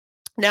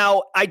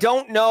 Now, I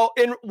don't know,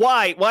 and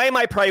why am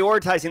I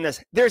prioritizing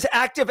this? There's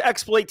active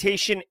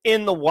exploitation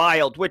in the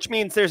wild, which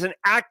means there's an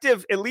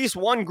active, at least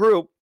one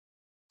group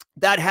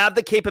that have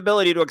the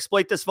capability to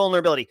exploit this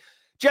vulnerability.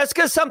 Just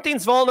because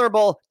something's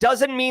vulnerable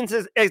doesn't mean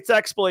it's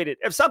exploited.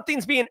 If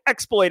something's being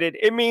exploited,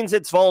 it means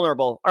it's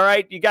vulnerable. All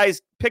right, you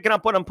guys picking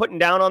up what I'm putting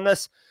down on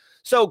this?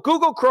 So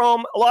Google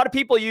Chrome, a lot of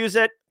people use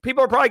it.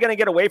 People are probably going to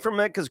get away from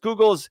it because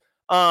Google's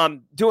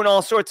doing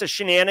all sorts of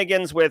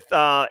shenanigans with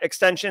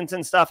extensions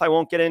and stuff. I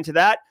won't get into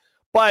that.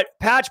 But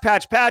patch.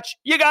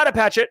 You got to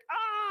patch it.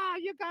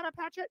 You got to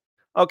patch it.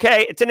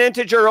 Okay, it's an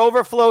integer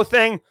overflow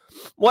thing.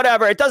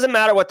 Whatever. It doesn't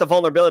matter what the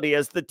vulnerability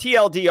is. The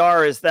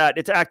TLDR is that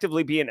it's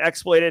actively being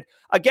exploited.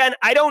 Again,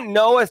 I don't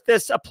know if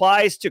this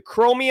applies to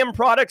Chromium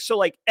products, so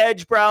like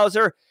Edge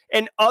browser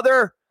and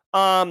other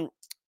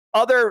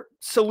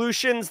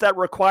solutions that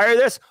require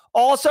this.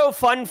 Also,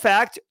 fun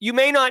fact, you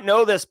may not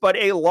know this, but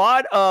a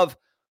lot of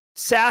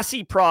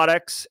SASE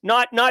products,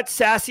 not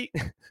SASE,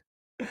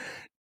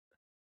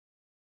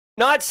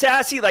 not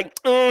SASE like,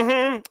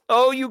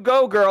 oh, you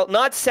go, girl.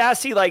 Not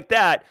SASE like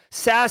that.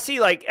 SASE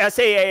like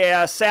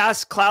SaaS,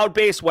 SaaS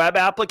cloud-based web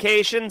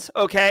applications,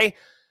 okay?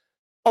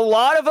 A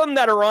lot of them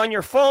that are on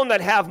your phone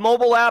that have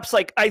mobile apps,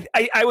 like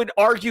I would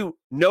argue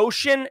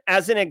Notion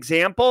as an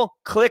example,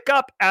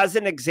 ClickUp as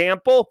an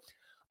example,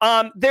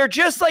 they're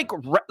just like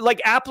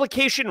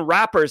application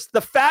wrappers.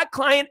 The fat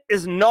client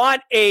is not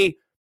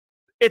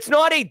it's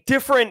not a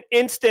different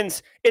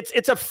instance.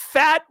 It's a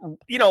fat,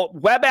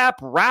 web app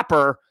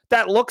wrapper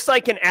that looks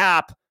like an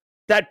app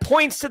that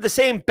points to the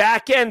same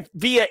backend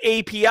via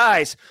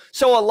APIs.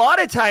 So a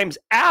lot of times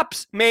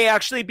apps may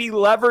actually be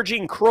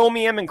leveraging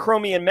Chromium and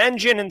Chromium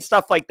Engine and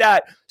stuff like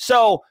that.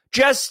 So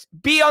just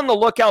be on the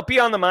lookout, be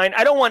on the mind.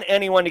 I don't want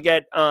anyone to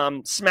get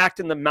smacked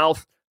in the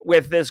mouth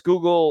with this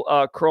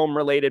Google Chrome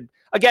related.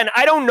 Again,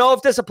 I don't know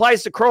if this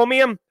applies to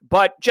Chromium,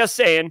 but just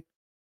saying.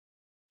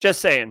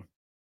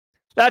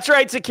 That's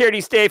right, security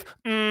Stave.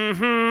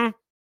 And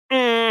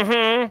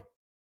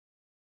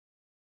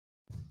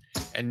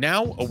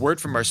now a word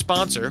from our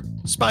sponsor,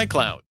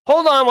 SpyCloud.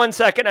 Hold on one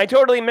second. I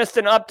totally missed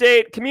an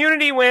update.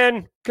 Community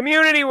win.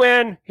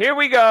 Here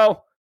we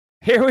go.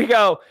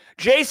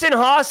 Jason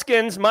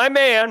Hoskins, my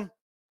man.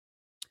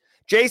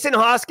 Jason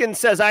Hoskins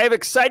says, I have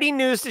exciting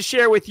news to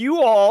share with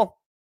you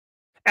all.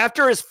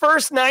 After his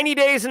first 90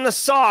 days in the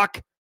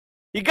SOC,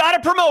 he got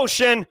a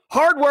promotion.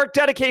 Hard work,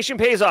 dedication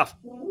pays off.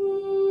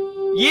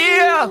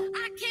 Yeah.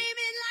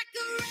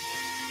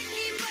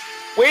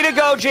 Way to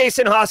go,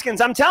 Jason Hoskins.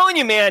 I'm telling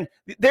you, man,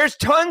 there's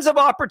tons of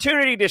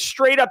opportunity to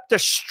straight up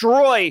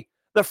destroy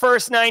the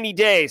first 90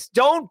 days.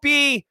 Don't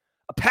be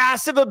a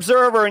passive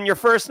observer in your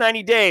first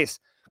 90 days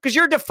because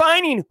you're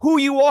defining who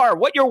you are,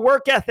 what your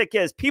work ethic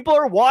is. People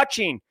are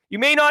watching. You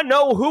may not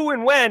know who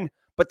and when,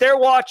 but they're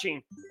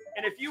watching.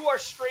 And if you are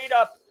straight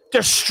up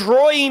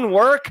destroying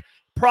work,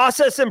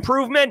 process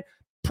improvement,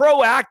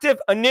 proactive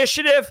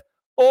initiative,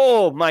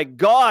 oh my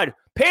God,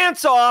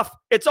 pants off.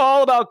 It's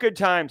all about good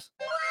times.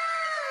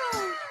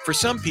 For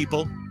some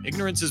people,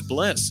 ignorance is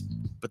bliss,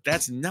 but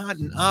that's not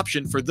an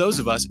option for those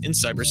of us in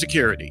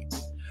cybersecurity.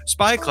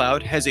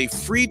 SpyCloud has a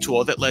free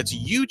tool that lets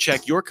you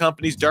check your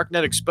company's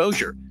darknet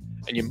exposure,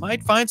 and you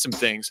might find some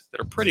things that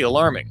are pretty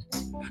alarming.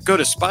 Go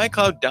to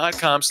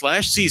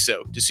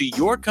spycloud.com/CISO to see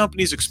your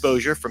company's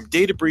exposure from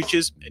data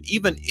breaches and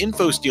even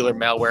InfoStealer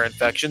malware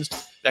infections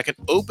that can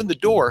open the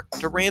door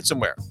to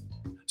ransomware.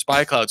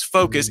 SpyCloud's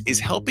focus is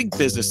helping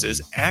businesses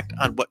act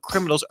on what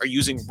criminals are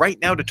using right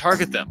now to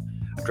target them,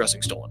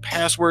 addressing stolen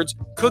passwords,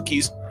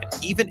 cookies, and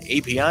even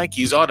API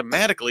keys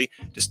automatically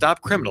to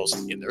stop criminals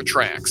in their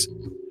tracks.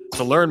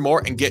 To learn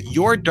more and get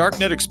your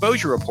darknet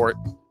exposure report,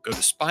 go to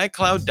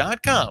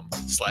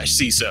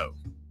spycloud.com/CISO.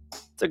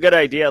 It's a good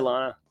idea,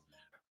 Lana.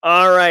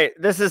 All right,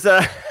 this is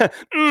a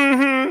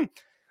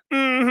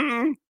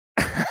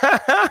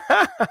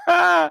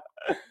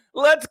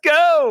Let's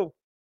go.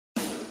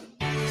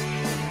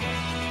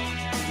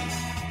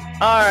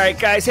 All right,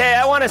 guys. Hey,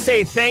 I want to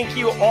say thank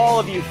you, all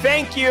of you.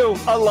 Thank you,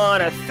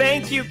 Alana.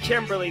 Thank you,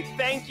 Kimberly.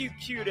 Thank you,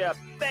 QDEP.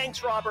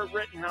 Thanks, Robert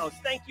Rittenhouse.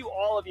 Thank you,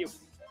 all of you.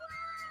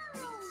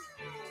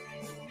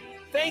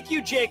 Thank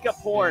you, Jacob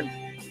Horn.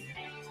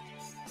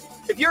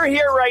 If you're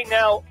here right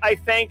now, I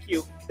thank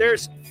you.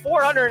 There's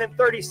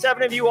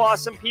 437 of you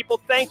awesome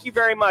people. Thank you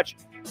very much.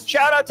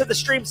 Shout out to the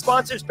stream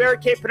sponsors,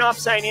 Barricade,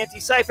 Panopticon, and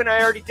Anti-Siphon.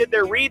 I already did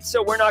their read,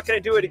 so we're not going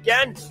to do it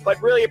again,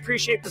 but really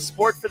appreciate the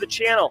support for the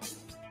channel.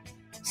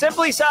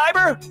 Simply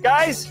Cyber,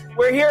 guys,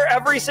 we're here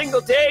every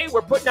single day.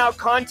 We're putting out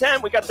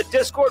content. We got the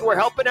Discord. We're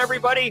helping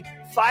everybody.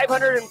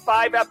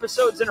 505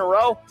 episodes in a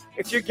row.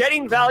 If you're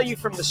getting value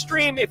from the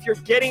stream, if you're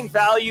getting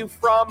value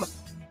from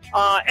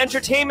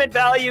entertainment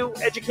value,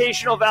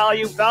 educational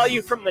value,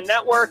 value from the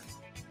network.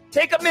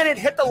 Take a minute,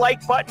 hit the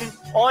like button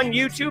on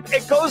YouTube.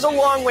 It goes a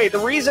long way. The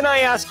reason I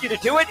ask you to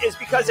do it is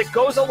because it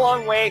goes a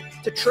long way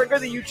to trigger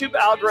the YouTube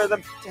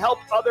algorithm to help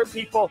other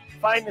people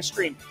find the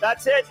stream.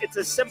 That's it. It's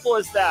as simple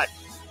as that.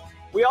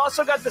 We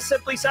also got the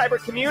Simply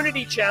Cyber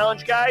Community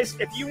Challenge, guys.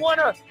 If you want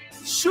to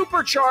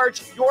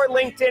supercharge your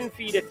LinkedIn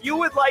feed, if you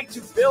would like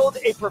to build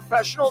a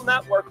professional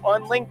network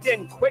on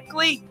LinkedIn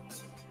quickly,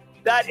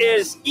 that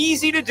is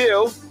easy to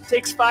do,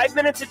 takes 5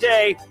 minutes a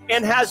day,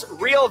 and has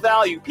real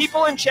value.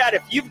 People in chat,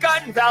 if you've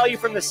gotten value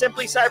from the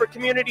Simply Cyber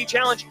Community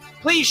Challenge,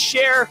 please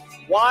share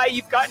why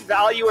you've gotten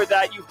value or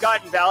that you've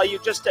gotten value,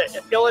 just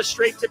to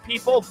illustrate to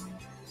people.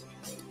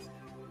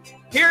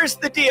 Here's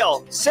the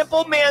deal.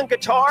 Simple Man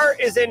Guitar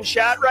is in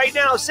chat right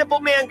now.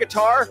 Simple Man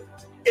Guitar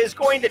is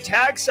going to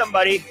tag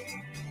somebody.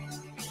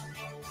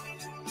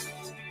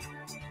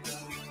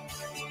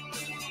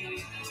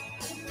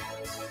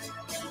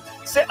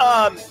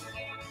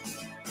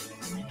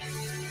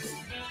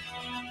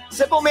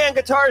 Simple Man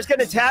Guitar is going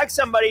to tag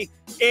somebody,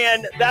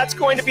 and that's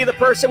going to be the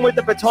person with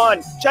the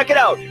baton. Check it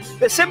out.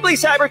 The Simply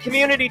Cyber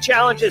Community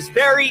Challenge is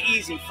very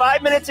easy.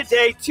 5 minutes a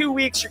day, 2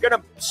 weeks, you're going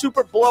to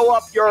super blow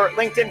up your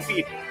LinkedIn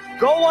feed.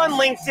 Go on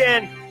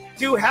LinkedIn,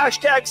 do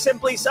hashtag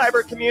Simply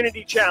Cyber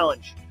Community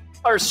Challenge,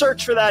 or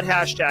search for that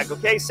hashtag,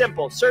 okay?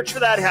 Simple. Search for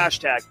that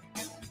hashtag.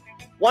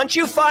 Once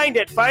you find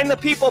it, find the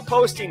people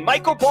posting.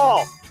 Michael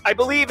Ball, I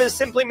believe, is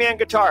Simply Man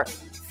Guitar.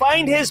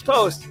 Find his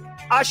post.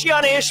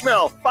 Ashiana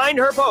Ishmael, find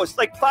her post.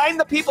 Find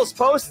the people's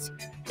posts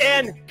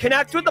and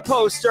connect with the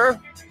poster,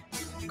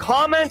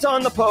 comment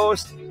on the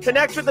post,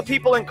 connect with the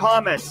people in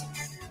comments.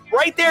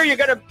 Right there, you're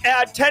going to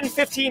add 10,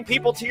 15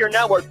 people to your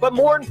network. But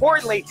more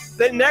importantly,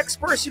 the next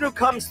person who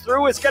comes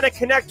through is going to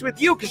connect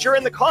with you because you're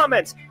in the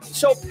comments.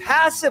 So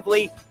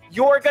passively,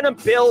 you're going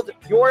to build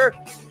your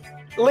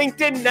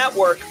LinkedIn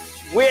network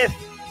with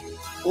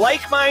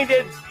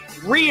like-minded,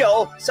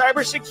 real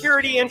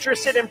cybersecurity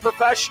interested in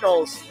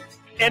professionals.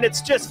 And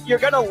it's just, you're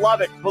going to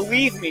love it.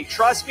 Believe me.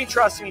 Trust me,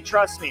 trust me,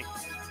 trust me.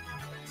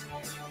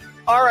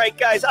 All right,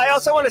 guys. I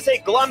also want to say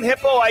Glum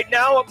Hippo.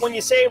 Now, when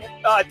you say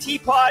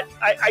teapot,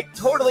 I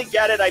totally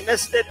get it. I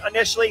missed it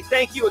initially.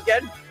 Thank you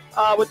again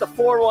with the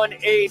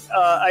 418.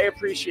 I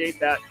appreciate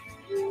that.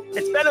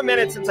 It's been a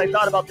minute since I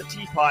thought about the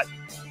teapot.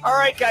 All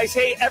right, guys.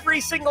 Hey,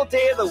 every single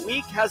day of the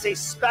week has a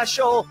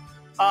special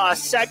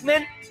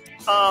segment.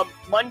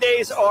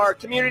 Mondays are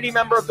Community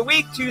Member of the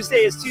Week.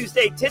 Tuesday is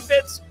Tuesday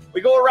Tidbits.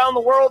 We go around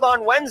the world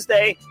on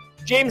Wednesday.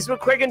 James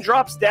McQuiggan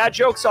drops dad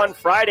jokes on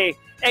Friday.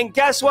 And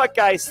guess what,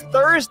 guys?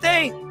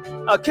 Thursday,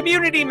 a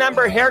community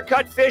member,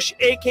 Haircut Fish,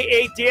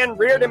 a.k.a. Dan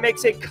Reardon,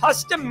 makes a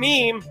custom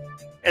meme,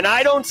 and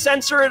I don't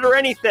censor it or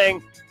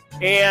anything.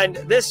 And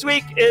this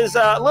week is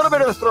a little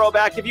bit of a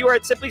throwback. If you were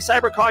at Simply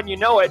CyberCon, you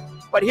know it.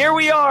 But here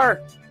we are.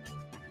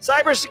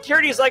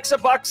 Cybersecurity is like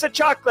some box of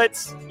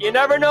chocolates. You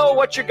never know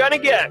what you're going to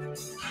get.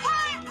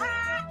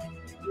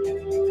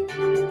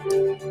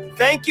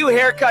 Thank you,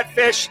 Haircut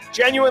Fish.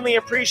 Genuinely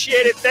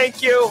appreciate it.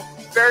 Thank you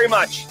very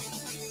much.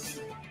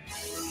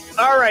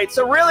 All right,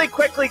 so really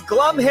quickly,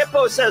 Glum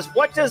Hippo says,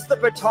 what does the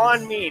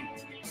baton mean?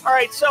 All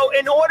right, so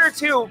in order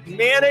to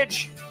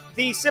manage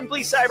the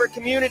Simply Cyber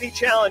Community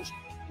Challenge,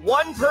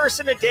 one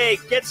person a day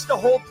gets to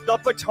hold the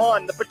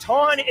baton. The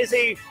baton is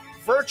a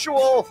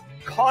virtual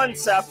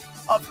concept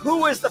of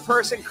who is the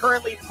person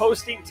currently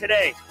posting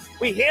today.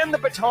 We hand the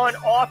baton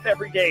off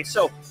every day.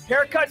 So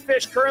Haircut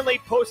Fish currently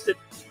posted,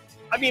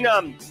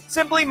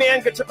 Simple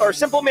Man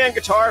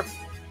Guitar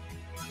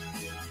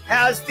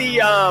has the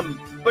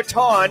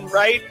baton,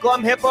 right?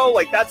 Glum Hippo,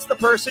 that's the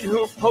person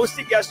who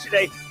posted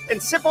yesterday.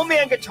 And Simple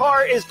Man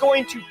Guitar is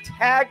going to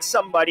tag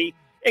somebody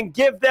and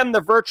give them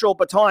the virtual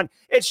baton.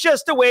 It's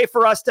just a way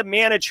for us to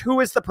manage who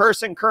is the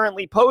person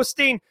currently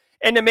posting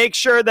and to make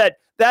sure that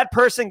that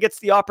person gets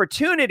the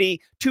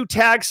opportunity to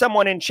tag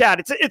someone in chat.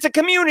 It's a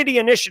community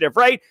initiative,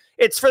 right?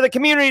 It's for the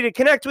community to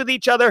connect with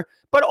each other,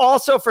 but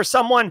also for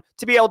someone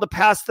to be able to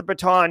pass the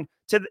baton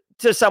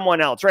to someone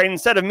else, right?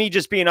 Instead of me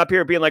just being up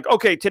here being like,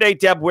 okay, today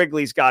Deb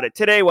Wigley's got it.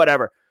 Today,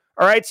 whatever.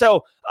 All right,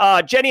 so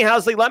Jenny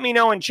Housley, let me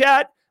know in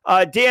chat.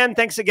 Dan,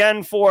 thanks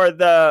again for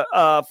the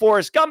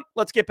Forrest Gump.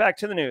 Let's get back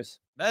to the news.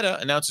 Meta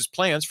announces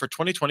plans for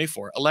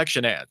 2024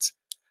 election ads.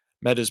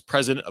 Meta's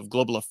president of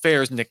global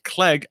affairs, Nick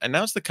Clegg,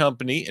 announced the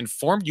company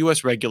informed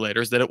U.S.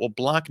 regulators that it will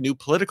block new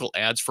political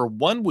ads for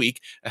 1 week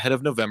ahead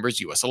of November's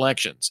U.S.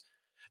 elections.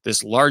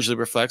 This largely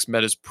reflects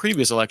Meta's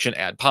previous election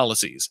ad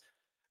policies.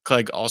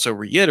 Clegg also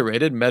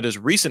reiterated Meta's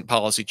recent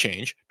policy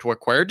change to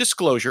require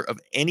disclosure of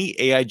any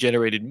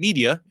AI-generated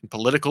media and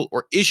political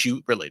or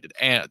issue-related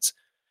ads.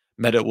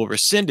 Meta will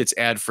rescind its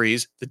ad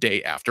freeze the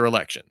day after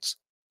elections.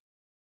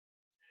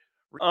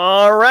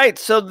 All right,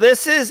 so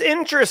this is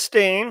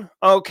interesting,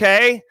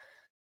 okay?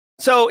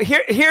 So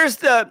here's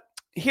the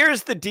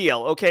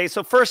deal, okay?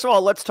 So first of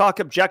all, let's talk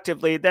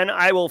objectively. Then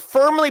I will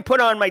firmly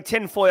put on my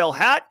tinfoil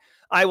hat.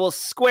 I will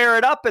square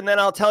it up, and then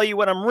I'll tell you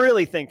what I'm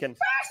really thinking.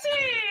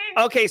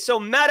 Okay, so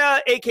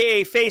Meta,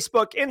 a.k.a.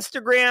 Facebook,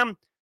 Instagram,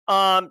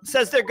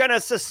 says they're going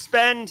to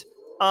suspend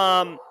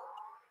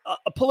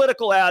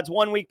political ads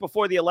 1 week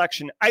before the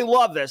election. I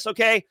love this.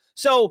 Okay.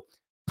 So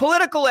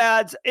political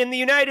ads in the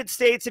United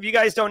States, if you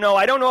guys don't know,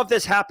 I don't know if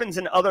this happens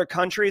in other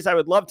countries. I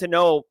would love to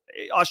know.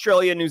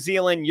 Australia, New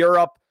Zealand,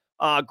 Europe.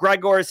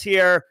 Gregor's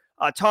here.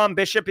 Tom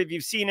Bishop, if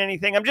you've seen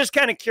anything. I'm just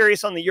kind of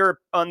curious on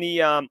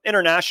the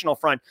international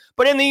front.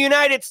 But in the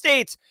United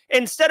States,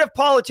 instead of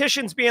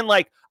politicians being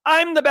like,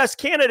 I'm the best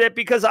candidate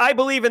because I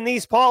believe in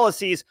these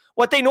policies,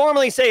 what they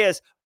normally say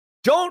is,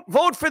 don't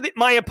vote for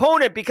my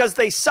opponent because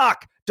they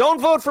suck.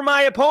 Don't vote for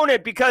my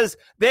opponent because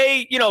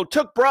they,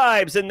 took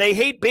bribes and they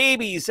hate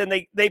babies and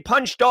they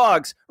punch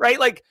dogs, right?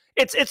 Like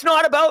it's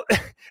not about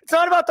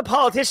the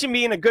politician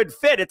being a good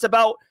fit. It's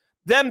about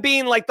them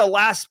being like the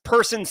last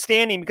person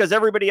standing because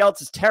everybody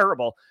else is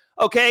terrible.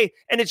 Okay.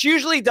 And it's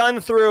usually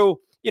done through,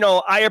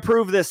 I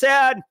approve this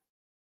ad,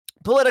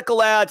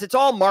 political ads. It's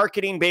all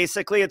marketing,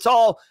 basically. It's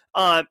all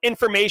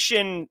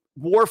information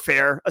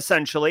warfare,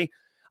 essentially.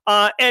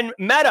 And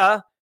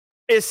Meta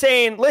is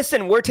saying,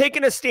 listen, we're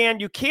taking a stand.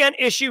 You can't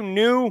issue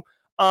new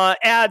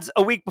ads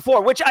a week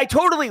before, which I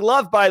totally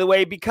love, by the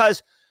way,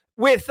 because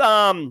with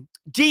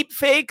deep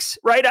fakes,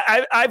 right?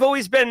 I've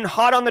always been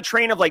hot on the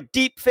train of like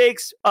deep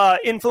fakes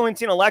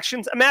influencing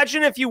elections.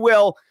 Imagine, if you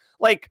will,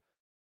 like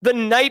the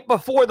night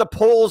before the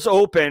polls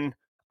open,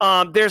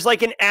 there's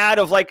like an ad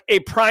of like a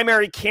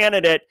primary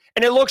candidate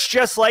and it looks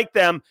just like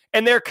them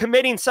and they're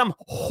committing some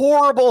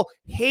horrible,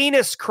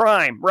 heinous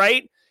crime,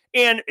 right?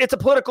 And it's a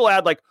political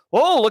ad like,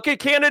 oh, look at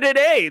candidate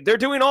A. They're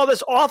doing all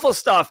this awful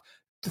stuff.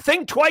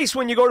 Think twice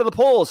when you go to the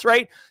polls,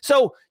 right?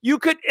 So you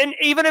could, and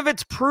even if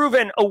it's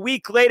proven a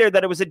week later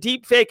that it was a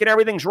deep fake and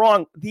everything's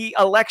wrong, the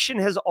election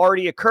has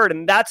already occurred.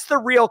 And that's the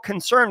real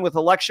concern with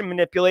election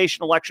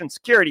manipulation, election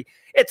security.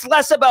 It's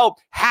less about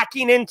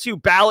hacking into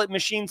ballot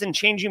machines and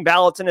changing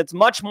ballots, and it's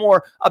much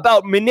more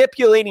about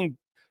manipulating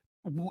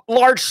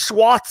large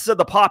swaths of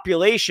the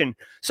population.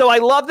 So I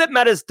love that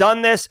Meta's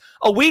done this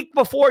a week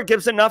before. It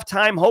gives enough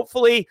time,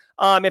 hopefully,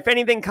 if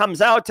anything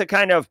comes out, to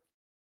kind of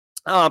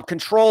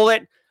control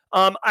it.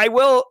 I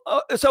will.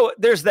 So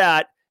there's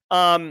that.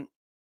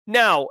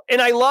 Now,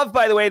 and I love,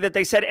 by the way, that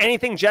they said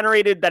anything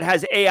generated that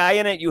has AI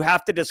in it, you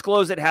have to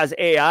disclose it has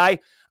AI.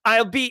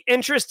 I'll be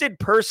interested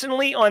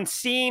personally on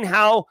seeing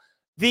how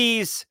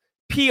these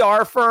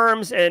PR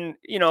firms and,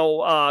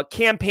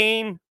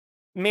 campaign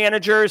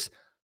managers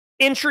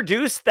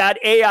introduce that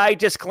AI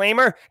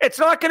disclaimer. It's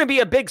not going to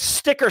be a big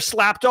sticker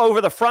slapped over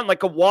the front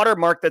like a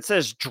watermark that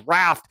says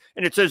draft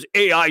and it says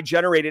AI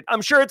generated.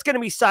 I'm sure it's going to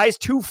be size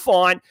 2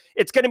 font.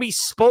 It's going to be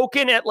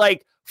spoken at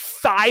like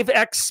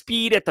 5x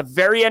speed at the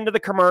very end of the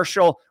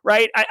commercial,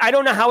 right? I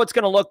don't know how it's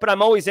going to look, but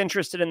I'm always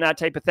interested in that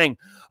type of thing.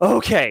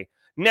 Okay,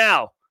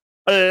 now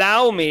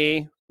allow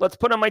me, let's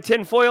put on my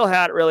tinfoil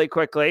hat really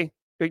quickly.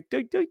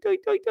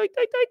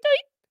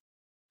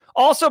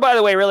 Also, by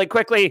the way, really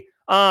quickly,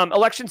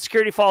 election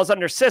security falls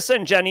under CISA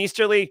and Jen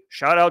Easterly.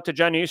 Shout out to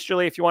Jen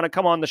Easterly. If you want to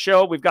come on the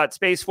show, we've got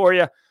space for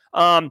you.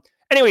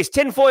 Anyways,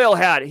 tinfoil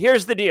hat.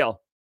 Here's the deal.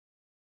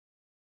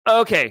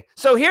 Okay,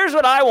 so here's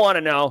what I want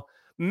to know.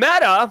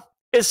 Meta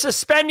is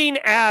suspending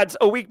ads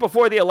a week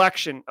before the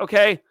election,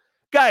 okay?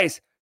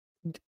 Guys,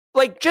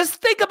 like, just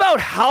think about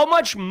how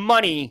much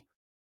money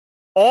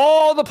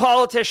all the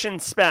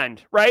politicians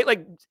spend, right?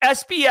 Like,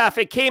 SBF,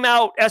 it came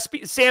out,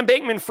 Sam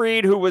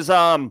Bankman-Fried, who was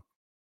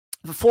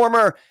the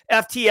former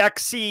FTX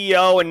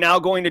CEO and now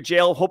going to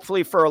jail,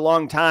 hopefully for a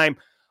long time.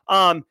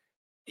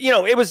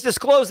 It was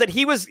disclosed that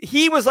he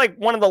was like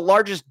one of the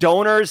largest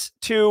donors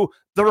to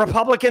the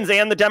Republicans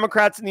and the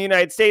Democrats in the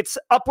United States,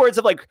 upwards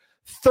of like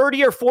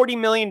 $30 or $40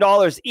 million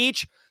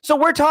each. So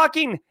we're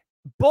talking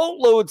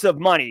boatloads of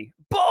money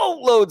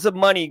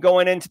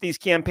going into these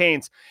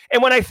campaigns.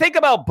 And when I think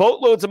about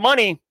boatloads of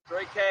money,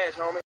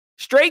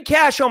 straight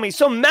cash, homie.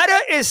 So Meta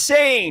is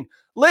saying,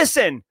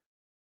 listen,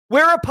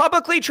 we're a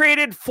publicly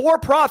traded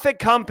for-profit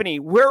company.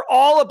 We're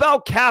all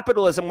about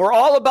capitalism. We're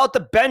all about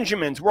the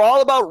Benjamins. We're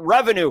all about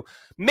revenue.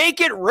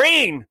 Make it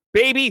rain,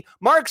 baby.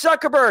 Mark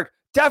Zuckerberg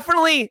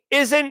definitely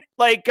isn't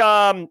like,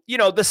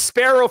 the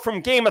sparrow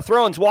from Game of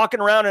Thrones walking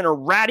around in a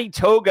ratty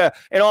toga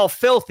and all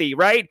filthy,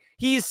 right?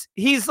 He's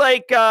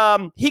like,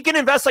 he can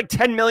invest like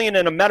 10 million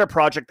in a Meta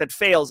project that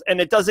fails and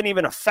it doesn't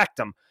even affect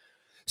him.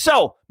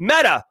 So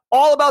Meta,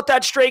 all about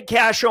that straight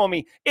cash,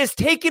 homie, is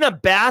taking a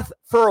bath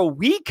for a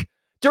week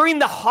during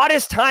the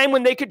hottest time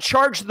when they could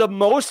charge the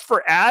most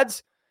for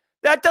ads.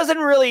 That doesn't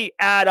really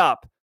add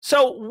up.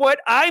 So what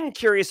I'm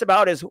curious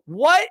about is,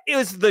 what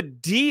is the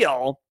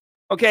deal?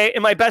 Okay,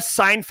 in my best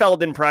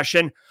Seinfeld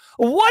impression,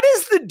 what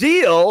is the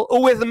deal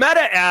with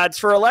Meta ads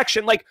for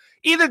election? Like,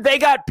 either they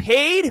got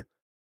paid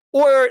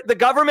or the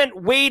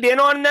government weighed in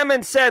on them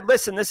and said,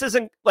 listen, this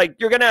isn't like,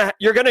 you're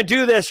gonna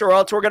do this or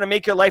else we're gonna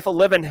make your life a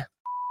living.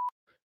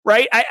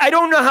 Right? I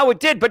don't know how it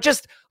did, but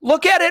just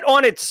look at it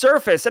on its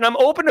surface. And I'm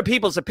open to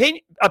people's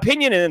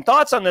opinion and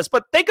thoughts on this,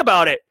 but think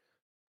about it.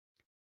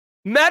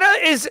 Meta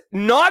is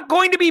not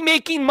going to be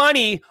making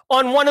money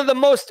on one of the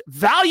most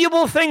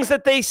valuable things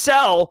that they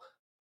sell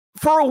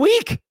for a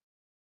week.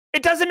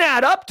 It doesn't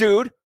add up,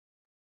 dude.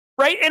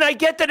 Right? And I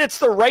get that it's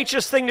the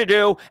righteous thing to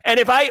do. And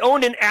if I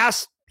owned an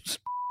ass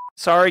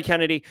Sorry,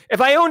 Kennedy.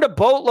 If I owned a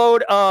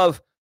boatload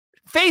of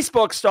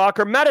Facebook stock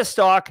or Meta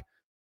stock,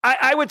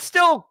 I would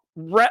still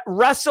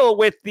wrestle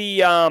with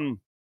the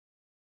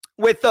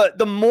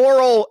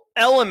moral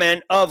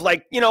element of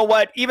like, you know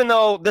what, even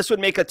though this would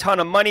make a ton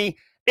of money,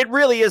 it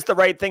really is the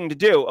right thing to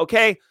do.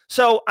 Okay.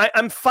 So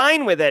I'm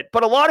fine with it,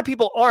 but a lot of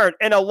people aren't.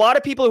 And a lot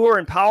of people who are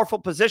in powerful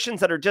positions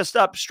that are just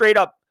up straight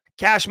up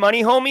cash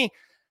money, homie.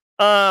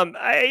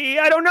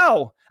 I don't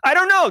know. I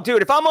don't know,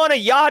 dude. If I'm on a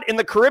yacht in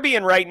the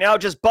Caribbean right now,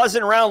 just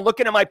buzzing around,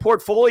 looking at my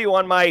portfolio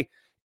on my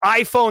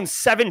iPhone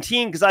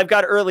 17, because I've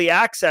got early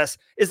access,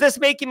 is this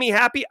making me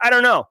happy? I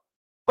don't know.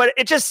 But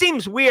it just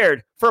seems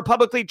weird for a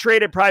publicly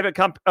traded private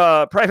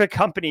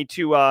company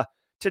to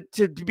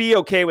be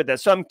okay with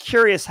this. So I'm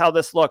curious how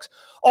this looks.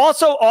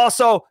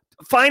 Also,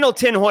 final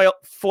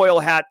foil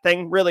hat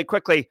thing really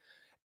quickly.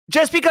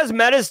 Just because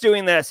Meta's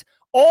doing this,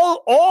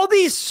 all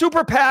these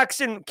super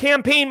PACs and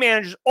campaign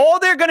managers, all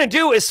they're going to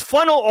do is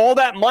funnel all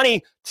that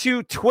money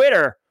to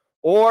Twitter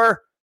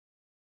or,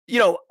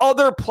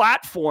 other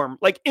platform,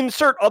 like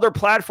insert other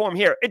platform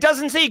here. It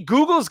doesn't say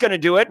Google's going to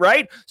do it,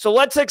 right? So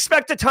let's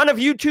expect a ton of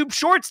YouTube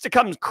shorts to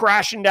come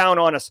crashing down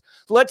on us.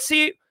 Let's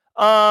see,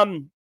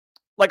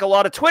 like a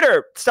lot of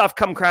Twitter stuff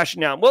come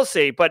crashing down. We'll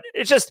see, but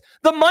it's just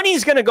the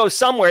money's going to go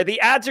somewhere. The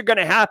ads are going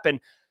to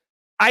happen.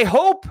 I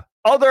hope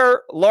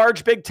other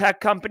large big tech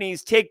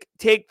companies take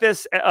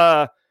this,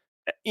 as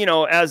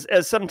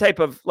some type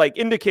of like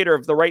indicator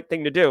of the right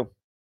thing to do.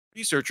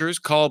 Researchers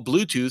call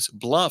Bluetooth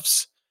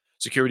bluffs.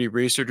 Security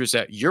researchers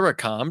at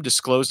Eurocom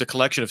disclosed a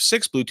collection of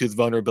 6 Bluetooth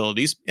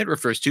vulnerabilities it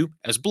refers to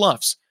as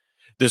bluffs.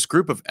 This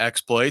group of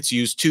exploits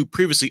used 2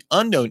 previously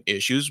unknown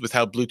issues with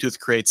how Bluetooth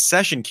creates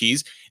session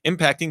keys,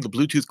 impacting the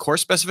Bluetooth core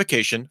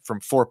specification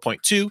from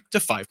 4.2 to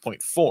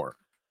 5.4.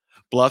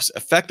 Bluffs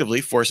effectively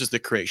forces the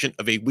creation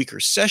of a weaker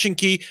session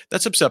key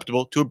that's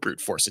susceptible to a brute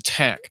force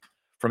attack.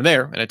 From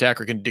there, an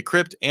attacker can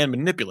decrypt and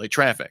manipulate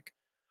traffic.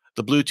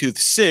 The Bluetooth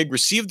SIG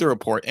received the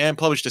report and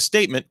published a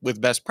statement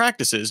with best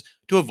practices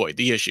to avoid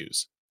the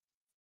issues.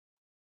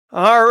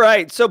 All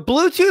right. So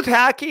Bluetooth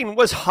hacking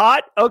was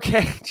hot.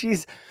 Okay.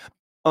 Jeez.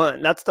 Oh,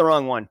 that's the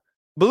wrong one.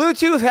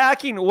 Bluetooth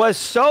hacking was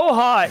so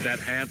hot. That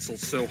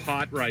Hansel's so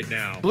hot right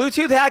now.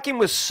 Bluetooth hacking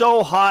was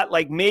so hot.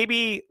 Like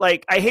maybe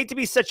like, I hate to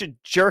be such a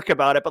jerk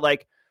about it, but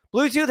like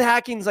Bluetooth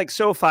hacking's like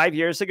so 5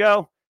 years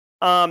ago.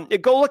 Go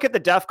look at the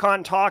DEF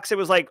CON talks. It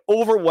was like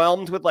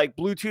overwhelmed with like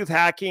Bluetooth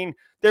hacking.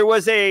 There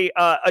was a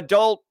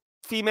adult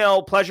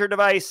female pleasure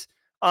device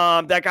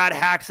that got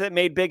hacked that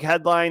made big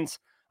headlines.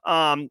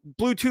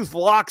 Bluetooth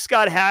locks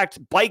got hacked,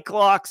 bike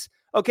locks.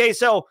 Okay,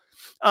 so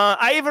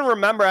I even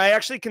remember I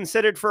actually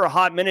considered for a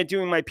hot minute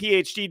doing my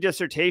PhD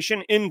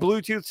dissertation in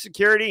Bluetooth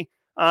security.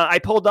 I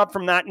pulled up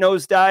from that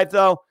nosedive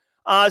though.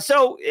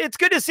 So it's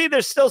good to see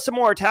there's still some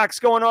more attacks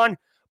going on.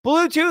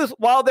 Bluetooth,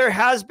 while there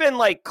has been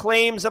like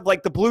claims of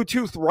like the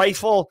Bluetooth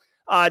rifle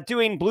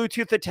doing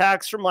Bluetooth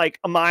attacks from like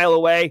a mile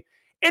away,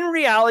 in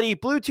reality,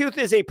 Bluetooth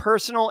is a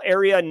personal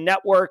area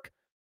network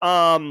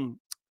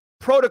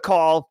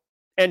protocol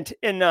and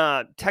in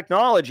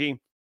technology.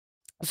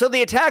 So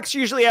the attacks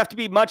usually have to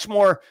be much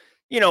more,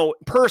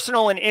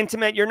 personal and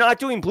intimate. You're not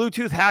doing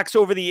Bluetooth hacks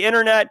over the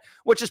internet,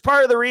 which is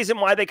part of the reason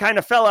why they kind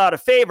of fell out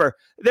of favor.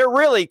 They're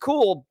really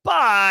cool,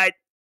 but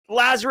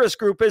Lazarus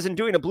Group isn't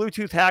doing a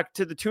Bluetooth hack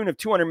to the tune of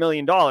 $200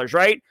 million,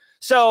 right?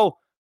 So,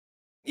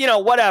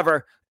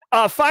 whatever.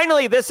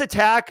 Finally, this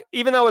attack,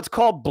 even though it's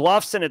called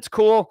bluffs and it's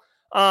cool,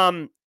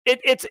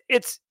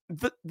 it's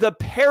the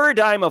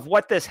paradigm of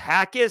what this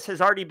hack is has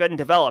already been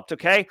developed.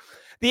 Okay.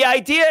 The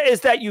idea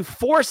is that you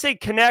force a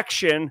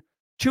connection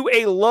to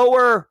a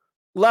lower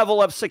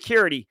level of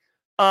security.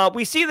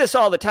 We see this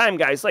all the time,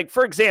 guys. Like,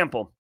 for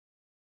example,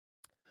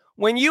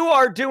 when you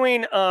are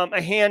doing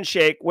a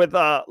handshake with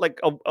like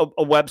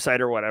a website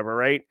or whatever,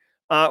 right?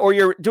 Or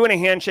you're doing a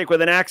handshake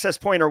with an access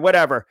point or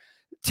whatever,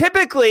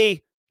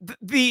 typically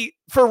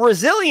for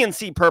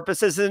resiliency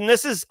purposes, and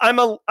this is, I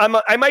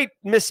might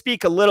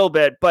misspeak a little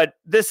bit, but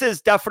this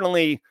is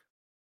definitely,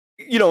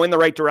 in the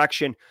right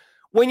direction.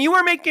 When you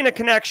are making a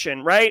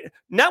connection, right?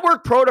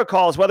 Network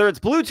protocols, whether it's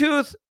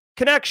Bluetooth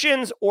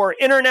connections or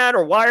internet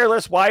or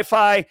wireless,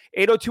 Wi-Fi,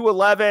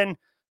 802.11,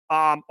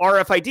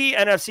 RFID,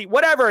 NFC,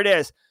 whatever it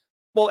is.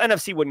 Well,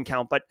 NFC wouldn't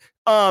count, but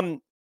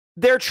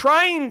they're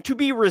trying to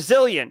be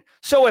resilient.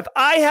 So if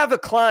I have a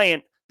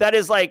client that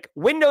is like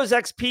Windows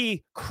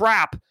XP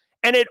crap,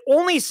 and it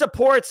only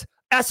supports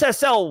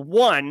SSL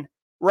 1,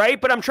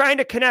 right? But I'm trying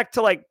to connect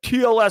to like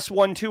TLS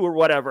 1.2 or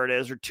whatever it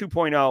is, or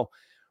 2.0,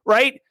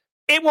 right?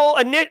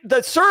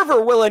 The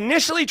server will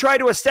initially try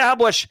to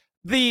establish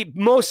the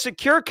most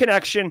secure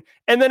connection,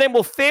 and then it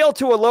will fail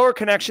to a lower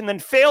connection, then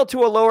fail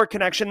to a lower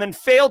connection, then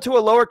fail to a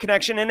lower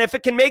connection. And if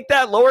it can make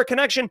that lower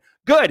connection,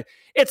 good.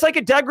 It's like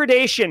a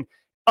degradation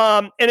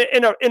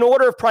in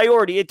order of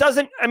priority. It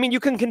doesn't, you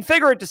can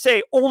configure it to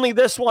say only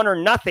this one or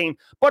nothing,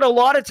 but a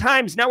lot of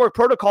times network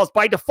protocols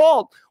by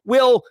default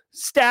will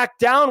stack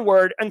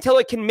downward until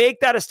it can make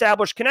that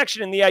established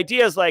connection. And the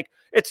idea is like,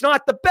 it's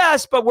not the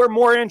best, but we're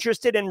more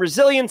interested in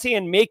resiliency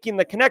and making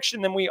the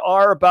connection than we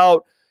are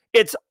about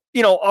it's,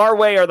 our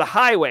way or the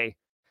highway.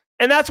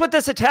 And that's what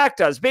this attack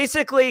does.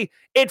 Basically,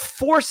 it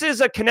forces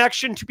a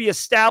connection to be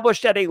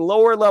established at a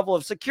lower level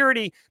of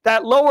security.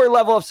 That lower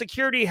level of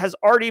security has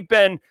already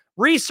been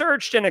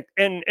researched and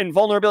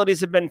vulnerabilities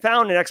have been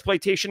found and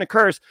exploitation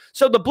occurs.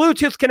 So the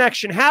Bluetooth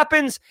connection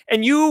happens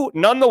and you,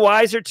 none the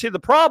wiser to the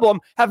problem,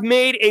 have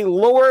made a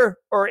lower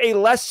or a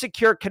less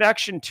secure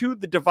connection to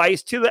the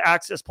device, to the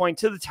access point,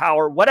 to the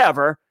tower,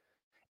 whatever.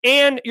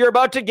 And you're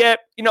about to get,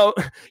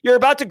 you're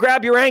about to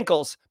grab your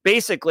ankles,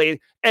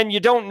 basically, and you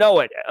don't know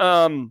it.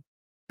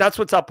 That's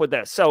what's up with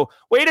this. So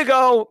way to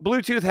go,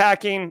 Bluetooth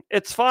hacking.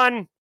 It's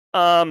fun.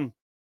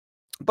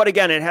 But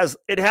again, it has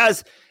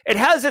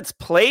its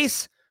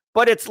place,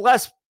 but it's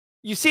less,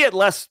 you see it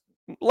less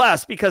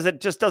because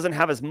it just doesn't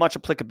have as much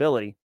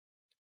applicability.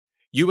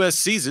 U.S.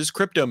 seizes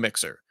crypto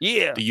mixer.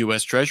 Yeah. The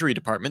U.S. Treasury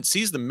Department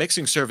seized the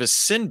mixing service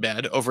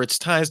Sinbad over its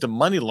ties to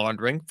money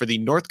laundering for the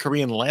North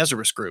Korean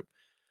Lazarus Group.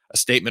 A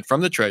statement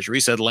from the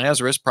Treasury said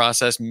Lazarus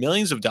processed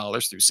millions of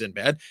dollars through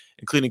Sinbad,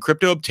 including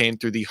crypto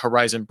obtained through the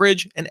Horizon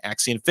Bridge and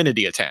Axie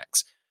Infinity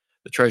attacks.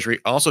 The Treasury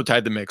also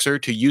tied the mixer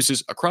to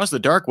uses across the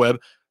dark web,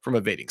 from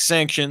evading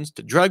sanctions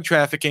to drug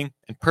trafficking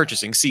and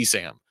purchasing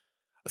CSAM.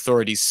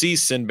 Authorities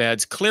seized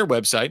Sinbad's Clear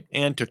website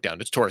and took down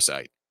its Tor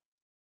site.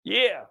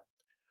 Yeah.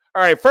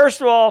 All right,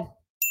 first of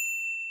all,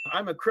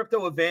 I'm a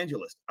crypto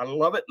evangelist. I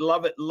love it,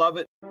 love it, love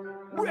it.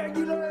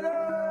 Regulators,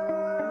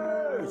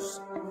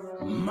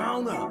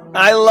 mount up.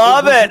 I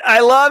love it. I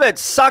love it.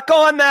 Suck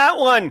on that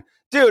one.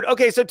 Dude,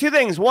 okay, so two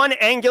things. One,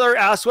 Angular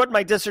asked what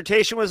my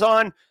dissertation was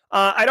on.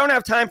 I don't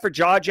have time for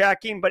jaw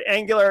jacking, but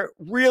Angular,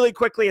 really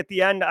quickly at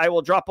the end, I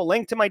will drop a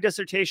link to my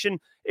dissertation.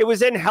 It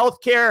was in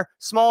healthcare,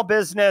 small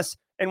business,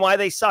 and why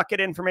they suck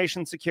at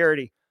information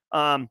security.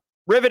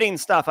 Riveting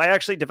stuff. I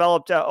actually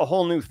developed a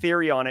whole new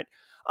theory on it.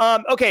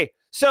 Okay,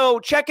 so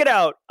check it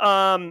out.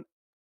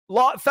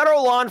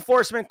 Federal law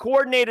enforcement,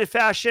 coordinated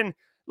fashion.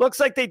 Looks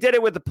like they did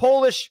it with the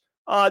Polish,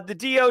 the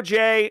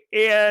DOJ,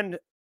 and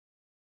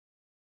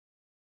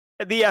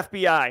the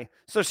FBI.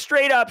 So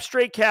straight up,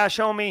 straight cash,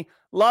 homie.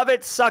 Love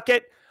it, suck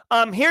it.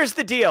 Here's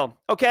the deal,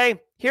 okay?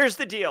 Here's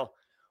the deal.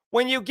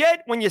 When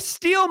you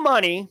steal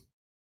money,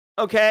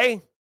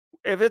 okay,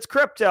 if it's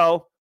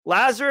crypto,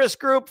 Lazarus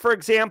Group, for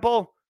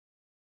example,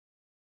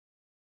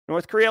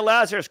 North Korea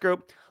Lazarus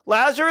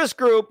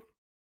Group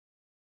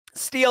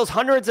steals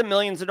hundreds of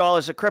millions of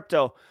dollars of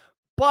crypto.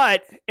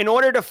 But in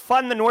order to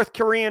fund the North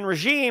Korean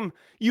regime,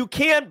 you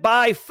can't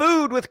buy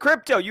food with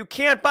crypto. You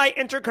can't buy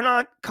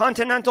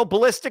intercontinental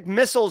ballistic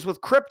missiles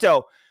with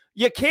crypto.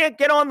 You can't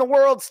get on the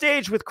world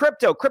stage with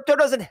crypto. Crypto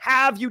doesn't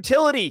have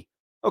utility,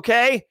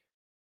 okay?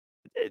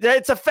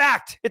 It's a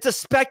fact. It's a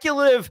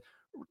speculative,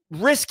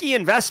 risky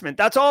investment.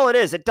 That's all it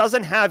is. It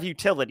doesn't have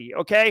utility,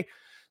 okay?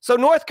 So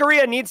North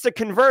Korea needs to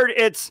convert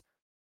its,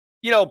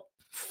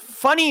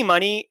 funny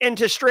money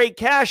into straight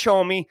cash,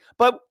 homie.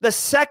 But the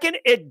second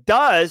it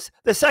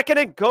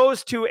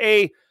goes to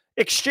a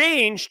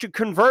exchange to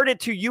convert it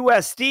to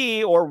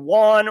USD or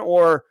won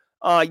or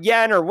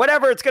yen or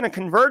whatever it's going to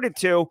convert it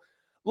to,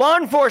 law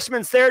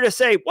enforcement's there to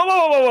say,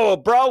 whoa,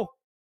 bro,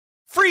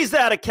 freeze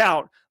that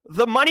account.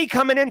 The money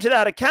coming into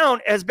that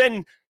account has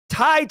been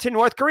tied to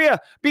North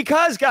Korea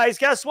because, guys,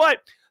 guess what?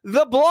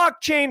 The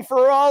blockchain,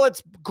 for all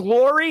its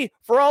glory,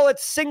 for all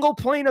its single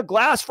pane of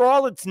glass, for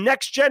all its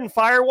next-gen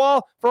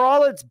firewall, for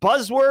all its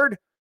buzzword,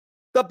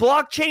 the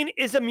blockchain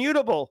is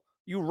immutable.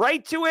 You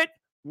write to it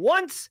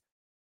once,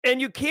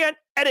 and you can't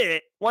edit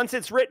it once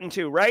it's written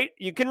to, right?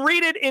 You can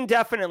read it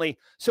indefinitely.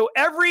 So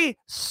every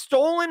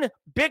stolen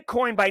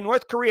Bitcoin by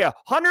North Korea,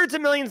 hundreds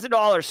of millions of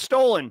dollars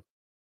stolen,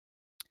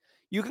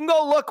 you can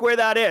go look where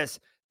that is.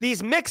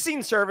 These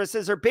mixing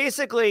services are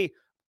basically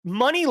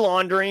money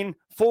laundering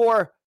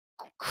for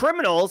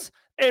criminals,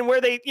 and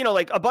where they,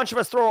 like a bunch of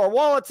us throw our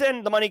wallets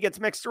in, the money gets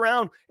mixed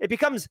around. It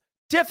becomes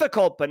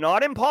difficult, but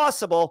not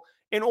impossible,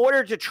 in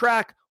order to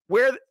track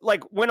where,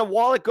 like when a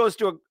wallet goes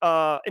to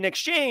an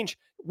exchange,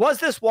 was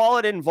this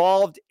wallet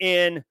involved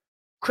in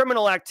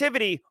criminal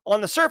activity?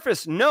 On the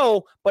surface,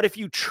 no, but if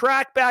you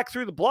track back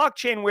through the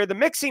blockchain where the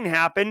mixing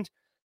happened,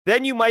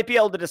 then you might be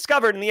able to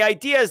discover it. And the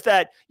idea is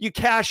that you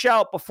cash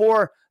out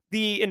before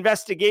the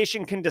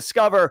investigation can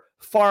discover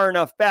far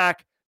enough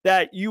back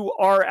that you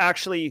are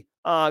actually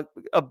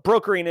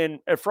brokering in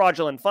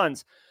fraudulent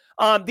funds.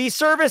 These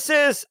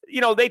services,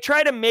 they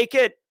try to make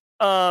it,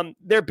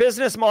 their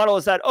business model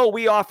is that,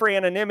 we offer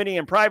anonymity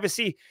and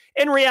privacy.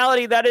 In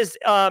reality, that is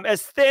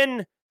as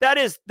thin, that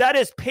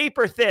is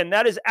paper thin.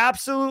 That is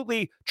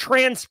absolutely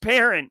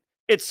transparent.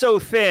 It's so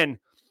thin.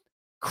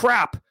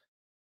 Crap.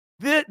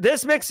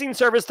 This mixing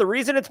service, the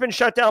reason it's been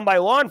shut down by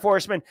law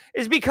enforcement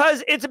is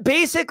because it's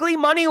basically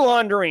money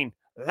laundering.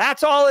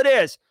 That's all it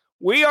is.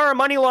 We are a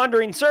money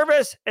laundering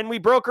service, and we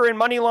broker in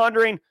money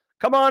laundering.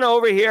 Come on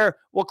over here.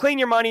 We'll clean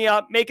your money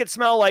up, make it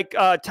smell like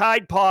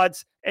Tide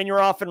Pods, and you're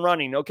off and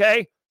running,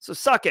 okay? So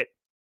suck it.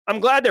 I'm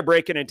glad they're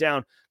breaking it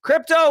down.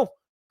 Crypto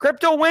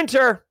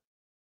winter.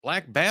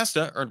 Black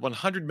Basta earned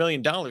 $100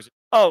 million.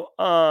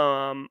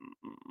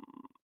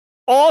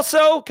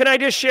 Also, can I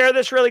just share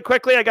this really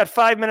quickly? I got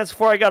 5 minutes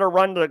before I got to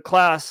run to the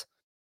class.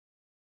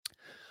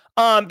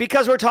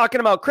 because we're talking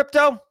about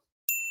crypto.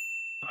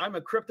 I'm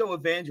a crypto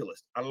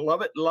evangelist. I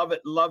love it, love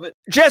it, love it.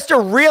 Just a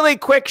really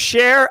quick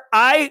share.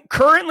 I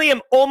currently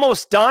am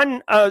almost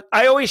done.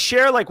 I always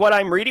share like what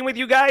I'm reading with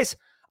you guys.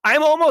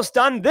 I'm almost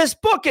done. This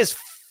book is,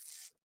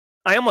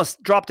 I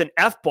almost dropped an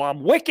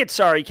F-bomb. Wicked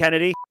sorry,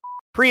 Kennedy.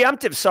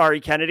 Preemptive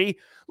sorry, Kennedy.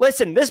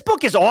 Listen, this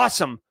book is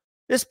awesome.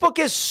 This book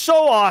is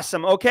so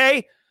awesome,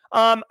 okay?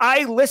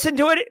 I listened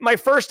to it, my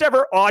first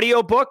ever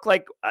audio book.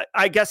 Like,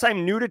 I guess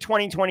I'm new to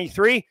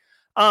 2023.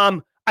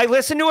 I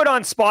listened to it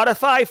on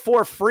Spotify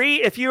for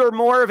free. If you're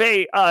more of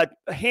a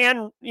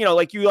hand,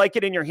 like you like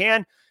it in your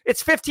hand,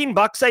 it's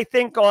 $15, I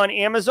think, on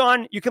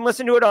Amazon. You can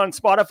listen to it on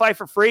Spotify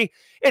for free.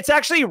 It's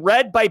actually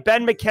read by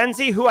Ben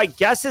McKenzie, who I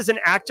guess is an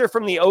actor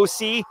from the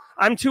OC.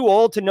 I'm too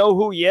old to know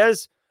who he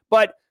is,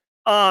 but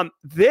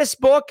this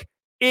book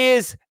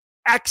is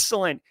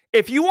excellent.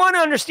 If you want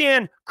to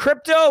understand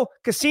crypto,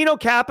 casino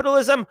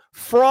capitalism,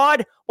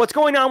 fraud, what's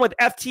going on with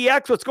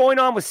FTX, what's going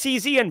on with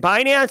CZ and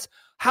Binance,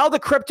 how the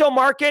crypto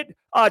market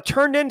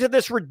turned into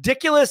this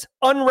ridiculous,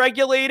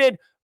 unregulated,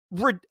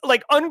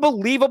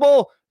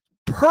 unbelievable,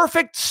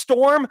 perfect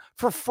storm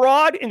for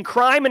fraud and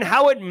crime, and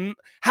how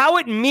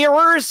it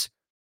mirrors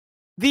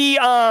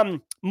the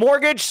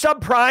mortgage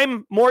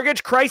subprime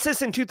mortgage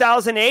crisis in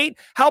 2008,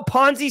 how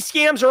Ponzi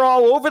scams are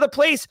all over the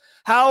place,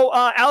 how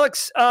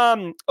Alex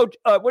Olinsky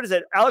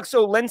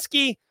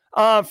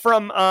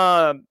from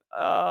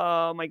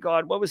oh my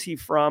God, what was he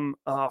from?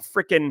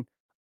 Freaking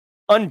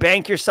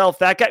Unbank Yourself,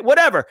 that guy,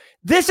 whatever.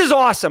 This is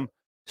awesome.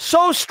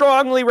 So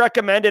strongly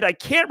recommended. I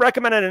can't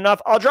recommend it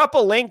enough. I'll drop a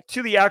link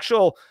to the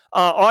actual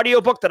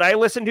audiobook that I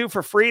listened to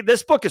for free.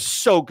 This book is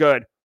so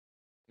good.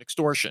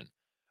 Extortion.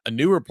 A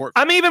new report.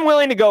 I'm even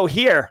willing to go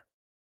here.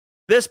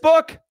 This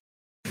book.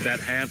 That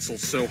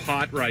Hansel's so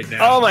hot right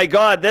now. Oh my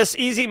God, this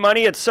Easy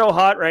Money, it's so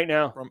hot right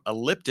now. From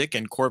Elliptic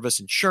and Corvus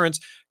Insurance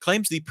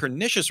claims the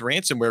pernicious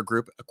ransomware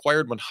group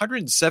acquired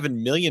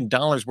 $107 million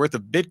worth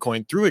of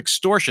Bitcoin through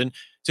extortion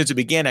since it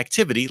began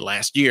activity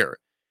last year.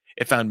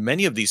 It found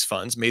many of these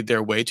funds made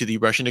their way to the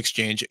Russian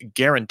exchange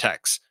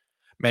Garantex.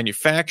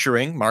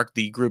 Manufacturing marked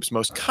the group's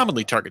most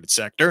commonly targeted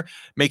sector,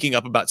 making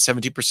up about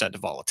 70%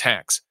 of all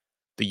attacks.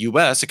 The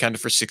U.S. accounted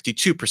for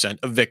 62%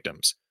 of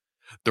victims.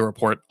 The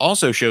report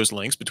also shows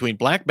links between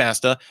Black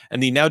Basta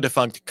and the now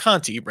defunct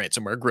Conti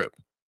ransomware group.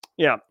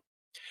 Yeah.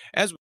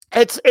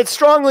 It's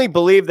strongly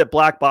believed that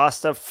Black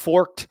Basta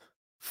forked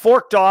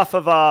off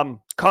of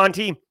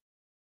Conti.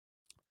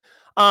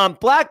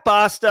 Black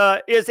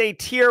Basta is a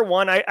tier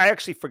 1. I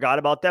actually forgot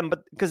about them,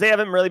 but because they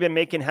haven't really been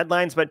making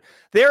headlines, but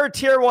they're a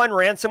tier 1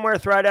 ransomware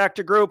threat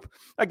actor group.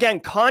 Again,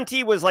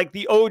 Conti was like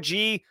the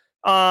OG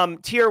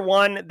tier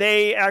 1.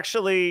 They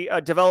actually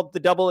developed the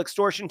double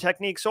extortion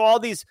technique. So all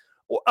these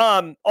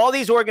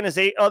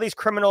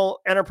criminal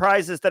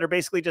enterprises that are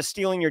basically just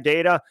stealing your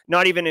data,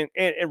 not even in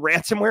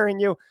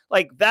ransomware you,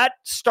 like that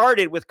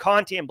started with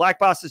Conti, and Black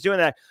Basta is doing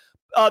that.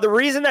 The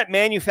reason that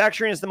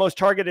manufacturing is the most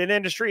targeted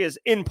industry is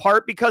in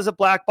part because of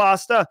Black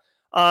Basta.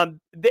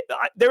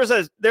 There's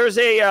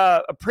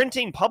a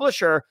printing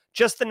publisher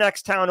just the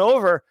next town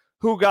over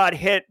who got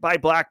hit by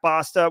Black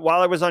Basta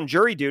while I was on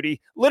jury duty.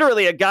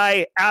 Literally, a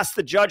guy asked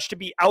the judge to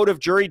be out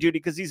of jury duty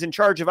because he's in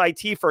charge of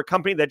IT for a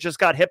company that just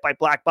got hit by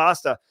Black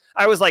Basta.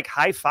 I was like,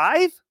 high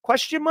five? ?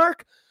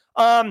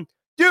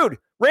 Dude,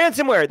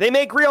 ransomware, they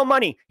make real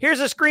money.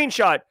 Here's a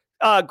screenshot.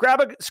 Grab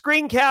a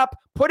screen cap,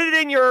 put it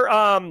in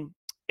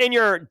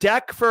your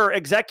deck for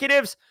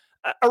executives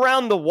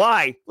around the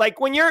why.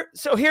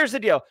 So here's the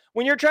deal.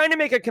 When you're trying to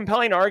make a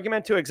compelling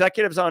argument to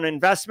executives on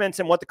investments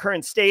and what the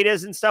current state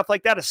is and stuff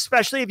like that,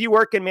 especially if you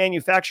work in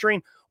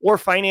manufacturing or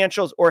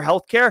financials or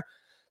healthcare,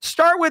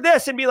 start with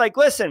this and be like,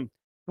 listen,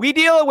 we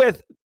deal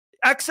with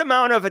X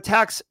amount of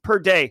attacks per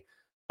day.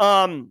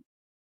 The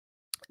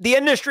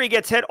industry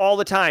gets hit all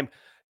the time.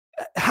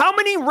 How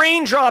many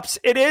raindrops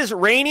it is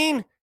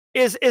raining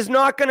is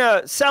not going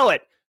to sell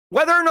it.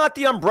 Whether or not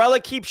the umbrella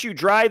keeps you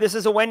dry, this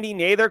is a Wendy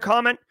Nather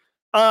comment.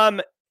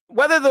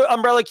 Whether the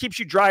umbrella keeps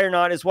you dry or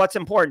not is what's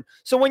important.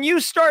 So when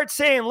you start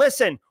saying,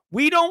 listen,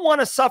 we don't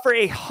want to suffer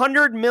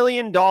 $100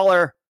 million,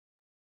 not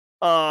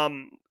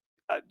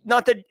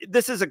that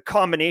this is a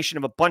combination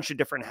of a bunch of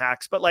different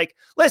hacks, but like,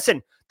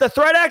 listen, the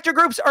threat actor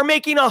groups are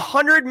making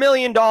 $100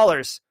 million.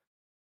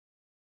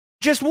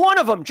 Just one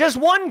of them, just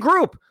one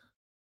group.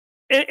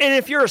 And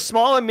if you're a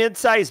small and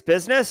mid-sized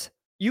business,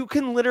 you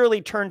can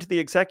literally turn to the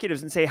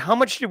executives and say, how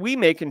much did we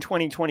make in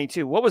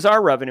 2022? What was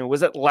our revenue?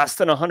 Was it less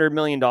than $100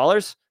 million?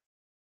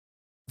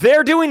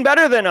 They're doing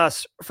better than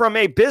us from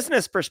a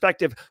business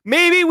perspective.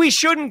 Maybe we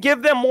shouldn't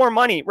give them more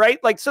money, right?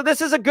 So this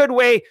is a good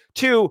way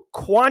to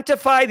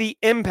quantify the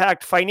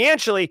impact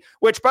financially,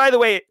 which, by the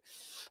way,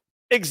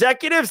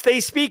 executives, they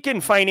speak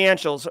in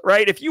financials,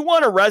 right? If you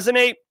want to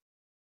resonate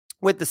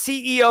with the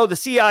CEO, the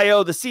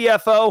CIO, the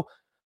CFO,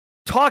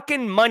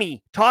 talking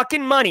money.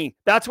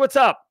 That's what's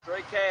up.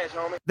 Straight cash,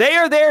 homie. They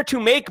are there to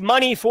make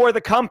money for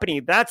the company.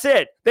 That's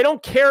it. They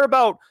don't care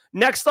about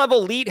next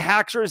level lead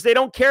hackers. They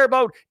don't care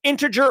about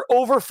integer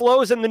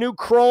overflows in the new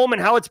Chrome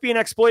and how it's being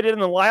exploited in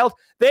the wild.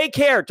 They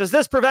care. Does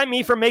this prevent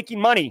me from making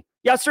money?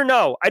 Yes or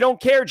no? I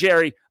don't care,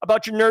 Jerry,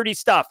 about your nerdy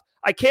stuff.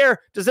 I care,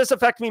 does this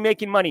affect me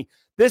making money?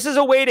 This is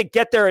a way to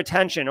get their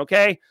attention,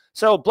 okay?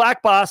 So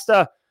Black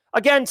Basta,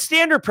 again,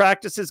 standard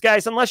practices,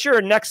 guys, unless you're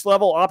a next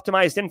level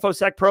optimized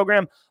InfoSec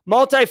program,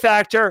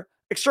 multi-factor,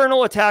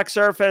 external attack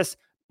surface,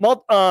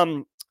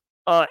 end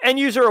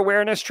user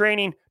awareness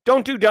training,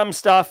 don't do dumb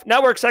stuff,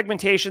 network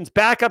segmentations,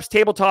 backups,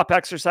 tabletop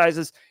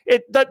exercises.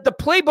 The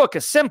playbook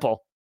is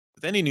simple.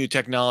 With any new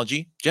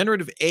technology,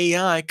 generative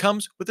AI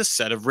comes with a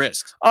set of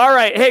risks. All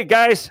right. Hey,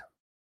 guys.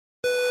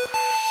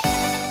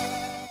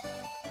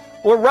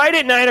 We're right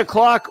at 9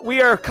 o'clock.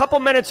 We are a couple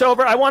minutes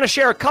over. I want to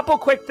share a couple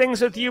quick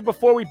things with you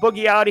before we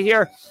boogie out of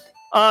here.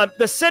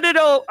 The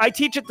Citadel, I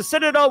teach at the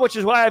Citadel, which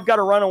is why I've got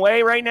to run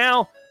away right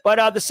now.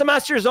 But the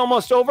semester is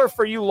almost over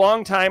for you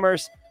long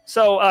timers.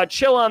 So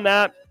chill on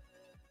that.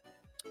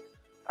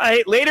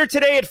 Later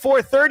today at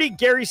 4:30,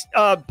 Gary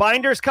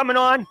Binder's coming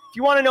on. If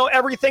you want to know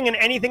everything and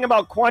anything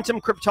about quantum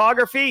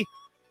cryptography,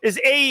 is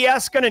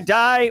AES going to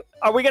die?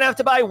 Are we going to have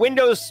to buy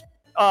Windows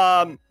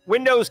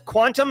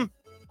Quantum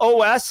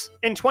OS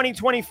in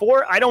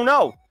 2024? I don't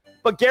know.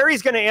 But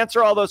Gary's going to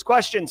answer all those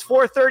questions.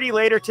 4:30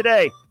 later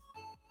today.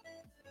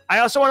 I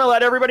also want to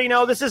let everybody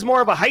know this is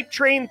more of a hype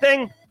train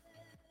thing.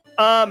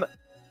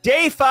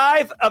 Day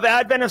 5 of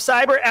Advent of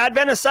Cyber.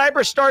 Advent of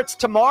Cyber starts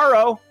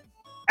tomorrow.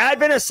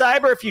 Advent of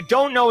Cyber, if you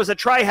don't know, is a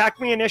Try Hack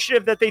Me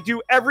initiative that they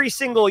do every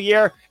single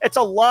year. It's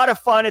a lot of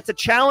fun. It's a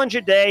challenge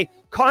a day.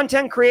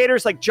 Content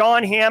creators like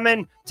John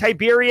Hammond,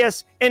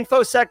 Tiberius,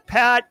 InfoSec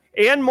Pat,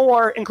 and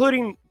more,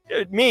 including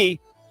me,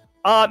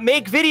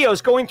 make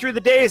videos going through the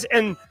days.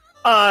 And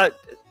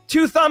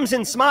 2 thumbs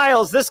and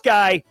smiles, this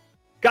guy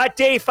got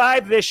day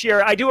 5 this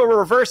year. I do a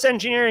reverse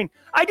engineering.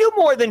 I do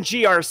more than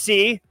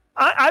GRC.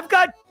 I've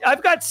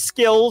got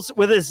skills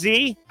with a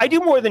Z. I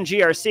do more than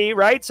GRC,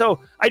 right? So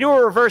I do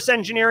a reverse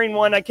engineering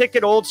one. I kick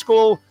it old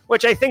school,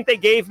 which I think they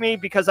gave me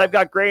because I've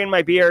got gray in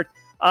my beard.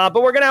 But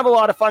we're going to have a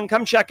lot of fun.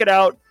 Come check it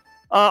out.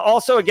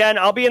 Also, again,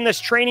 I'll be in this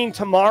training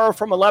tomorrow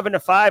from 11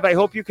 to 5. I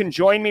hope you can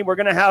join me. We're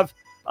going to have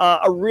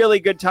a really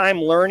good time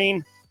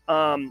learning.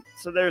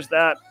 So there's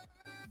that.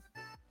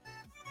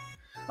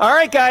 All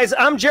right, guys,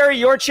 I'm Jerry,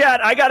 your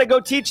chat. I got to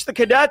go teach the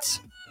cadets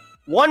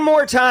one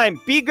more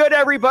time. Be good,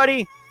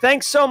 everybody.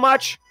 Thanks so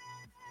much.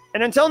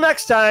 And until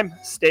next time,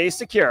 stay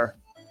secure.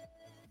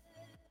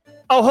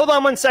 Oh, hold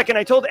on one second.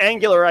 I told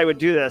Angular I would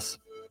do this.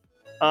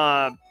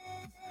 All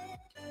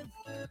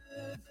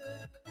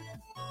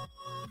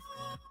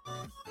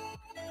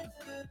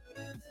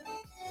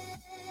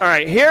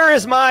right, here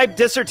is my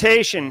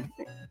dissertation.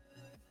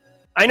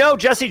 I know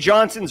Jesse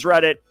Johnson's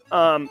read it.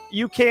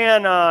 You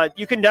can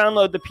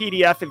download the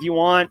PDF if you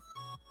want.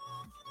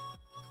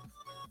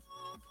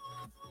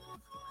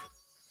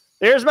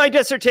 There's my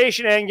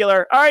dissertation,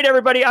 Angular. All right,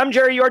 everybody. I'm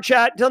Jerry, your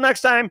chat. Until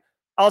next time,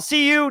 I'll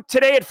see you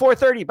today at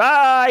 4:30.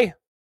 Bye.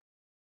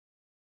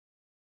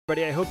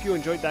 Everybody, I hope you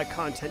enjoyed that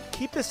content.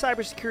 Keep the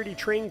cybersecurity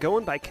train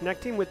going by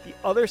connecting with the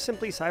other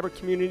Simply Cyber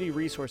community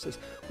resources.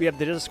 We have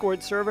the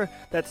Discord server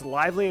that's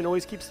lively and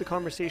always keeps the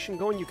conversation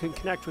going. You can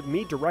connect with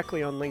me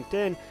directly on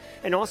LinkedIn.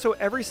 And also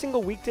every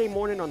single weekday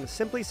morning on the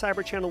Simply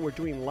Cyber channel, we're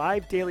doing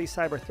live daily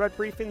cyber threat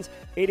briefings,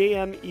 8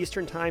 a.m.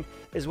 Eastern time,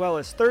 as well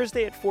as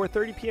Thursday at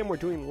 4:30 p.m. We're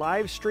doing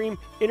live stream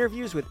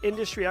interviews with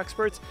industry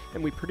experts,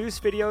 and we produce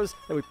videos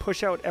that we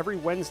push out every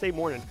Wednesday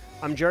morning.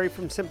 I'm Jerry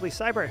from Simply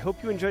Cyber. I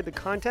hope you enjoyed the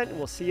content, and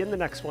we'll see you in the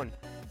next one.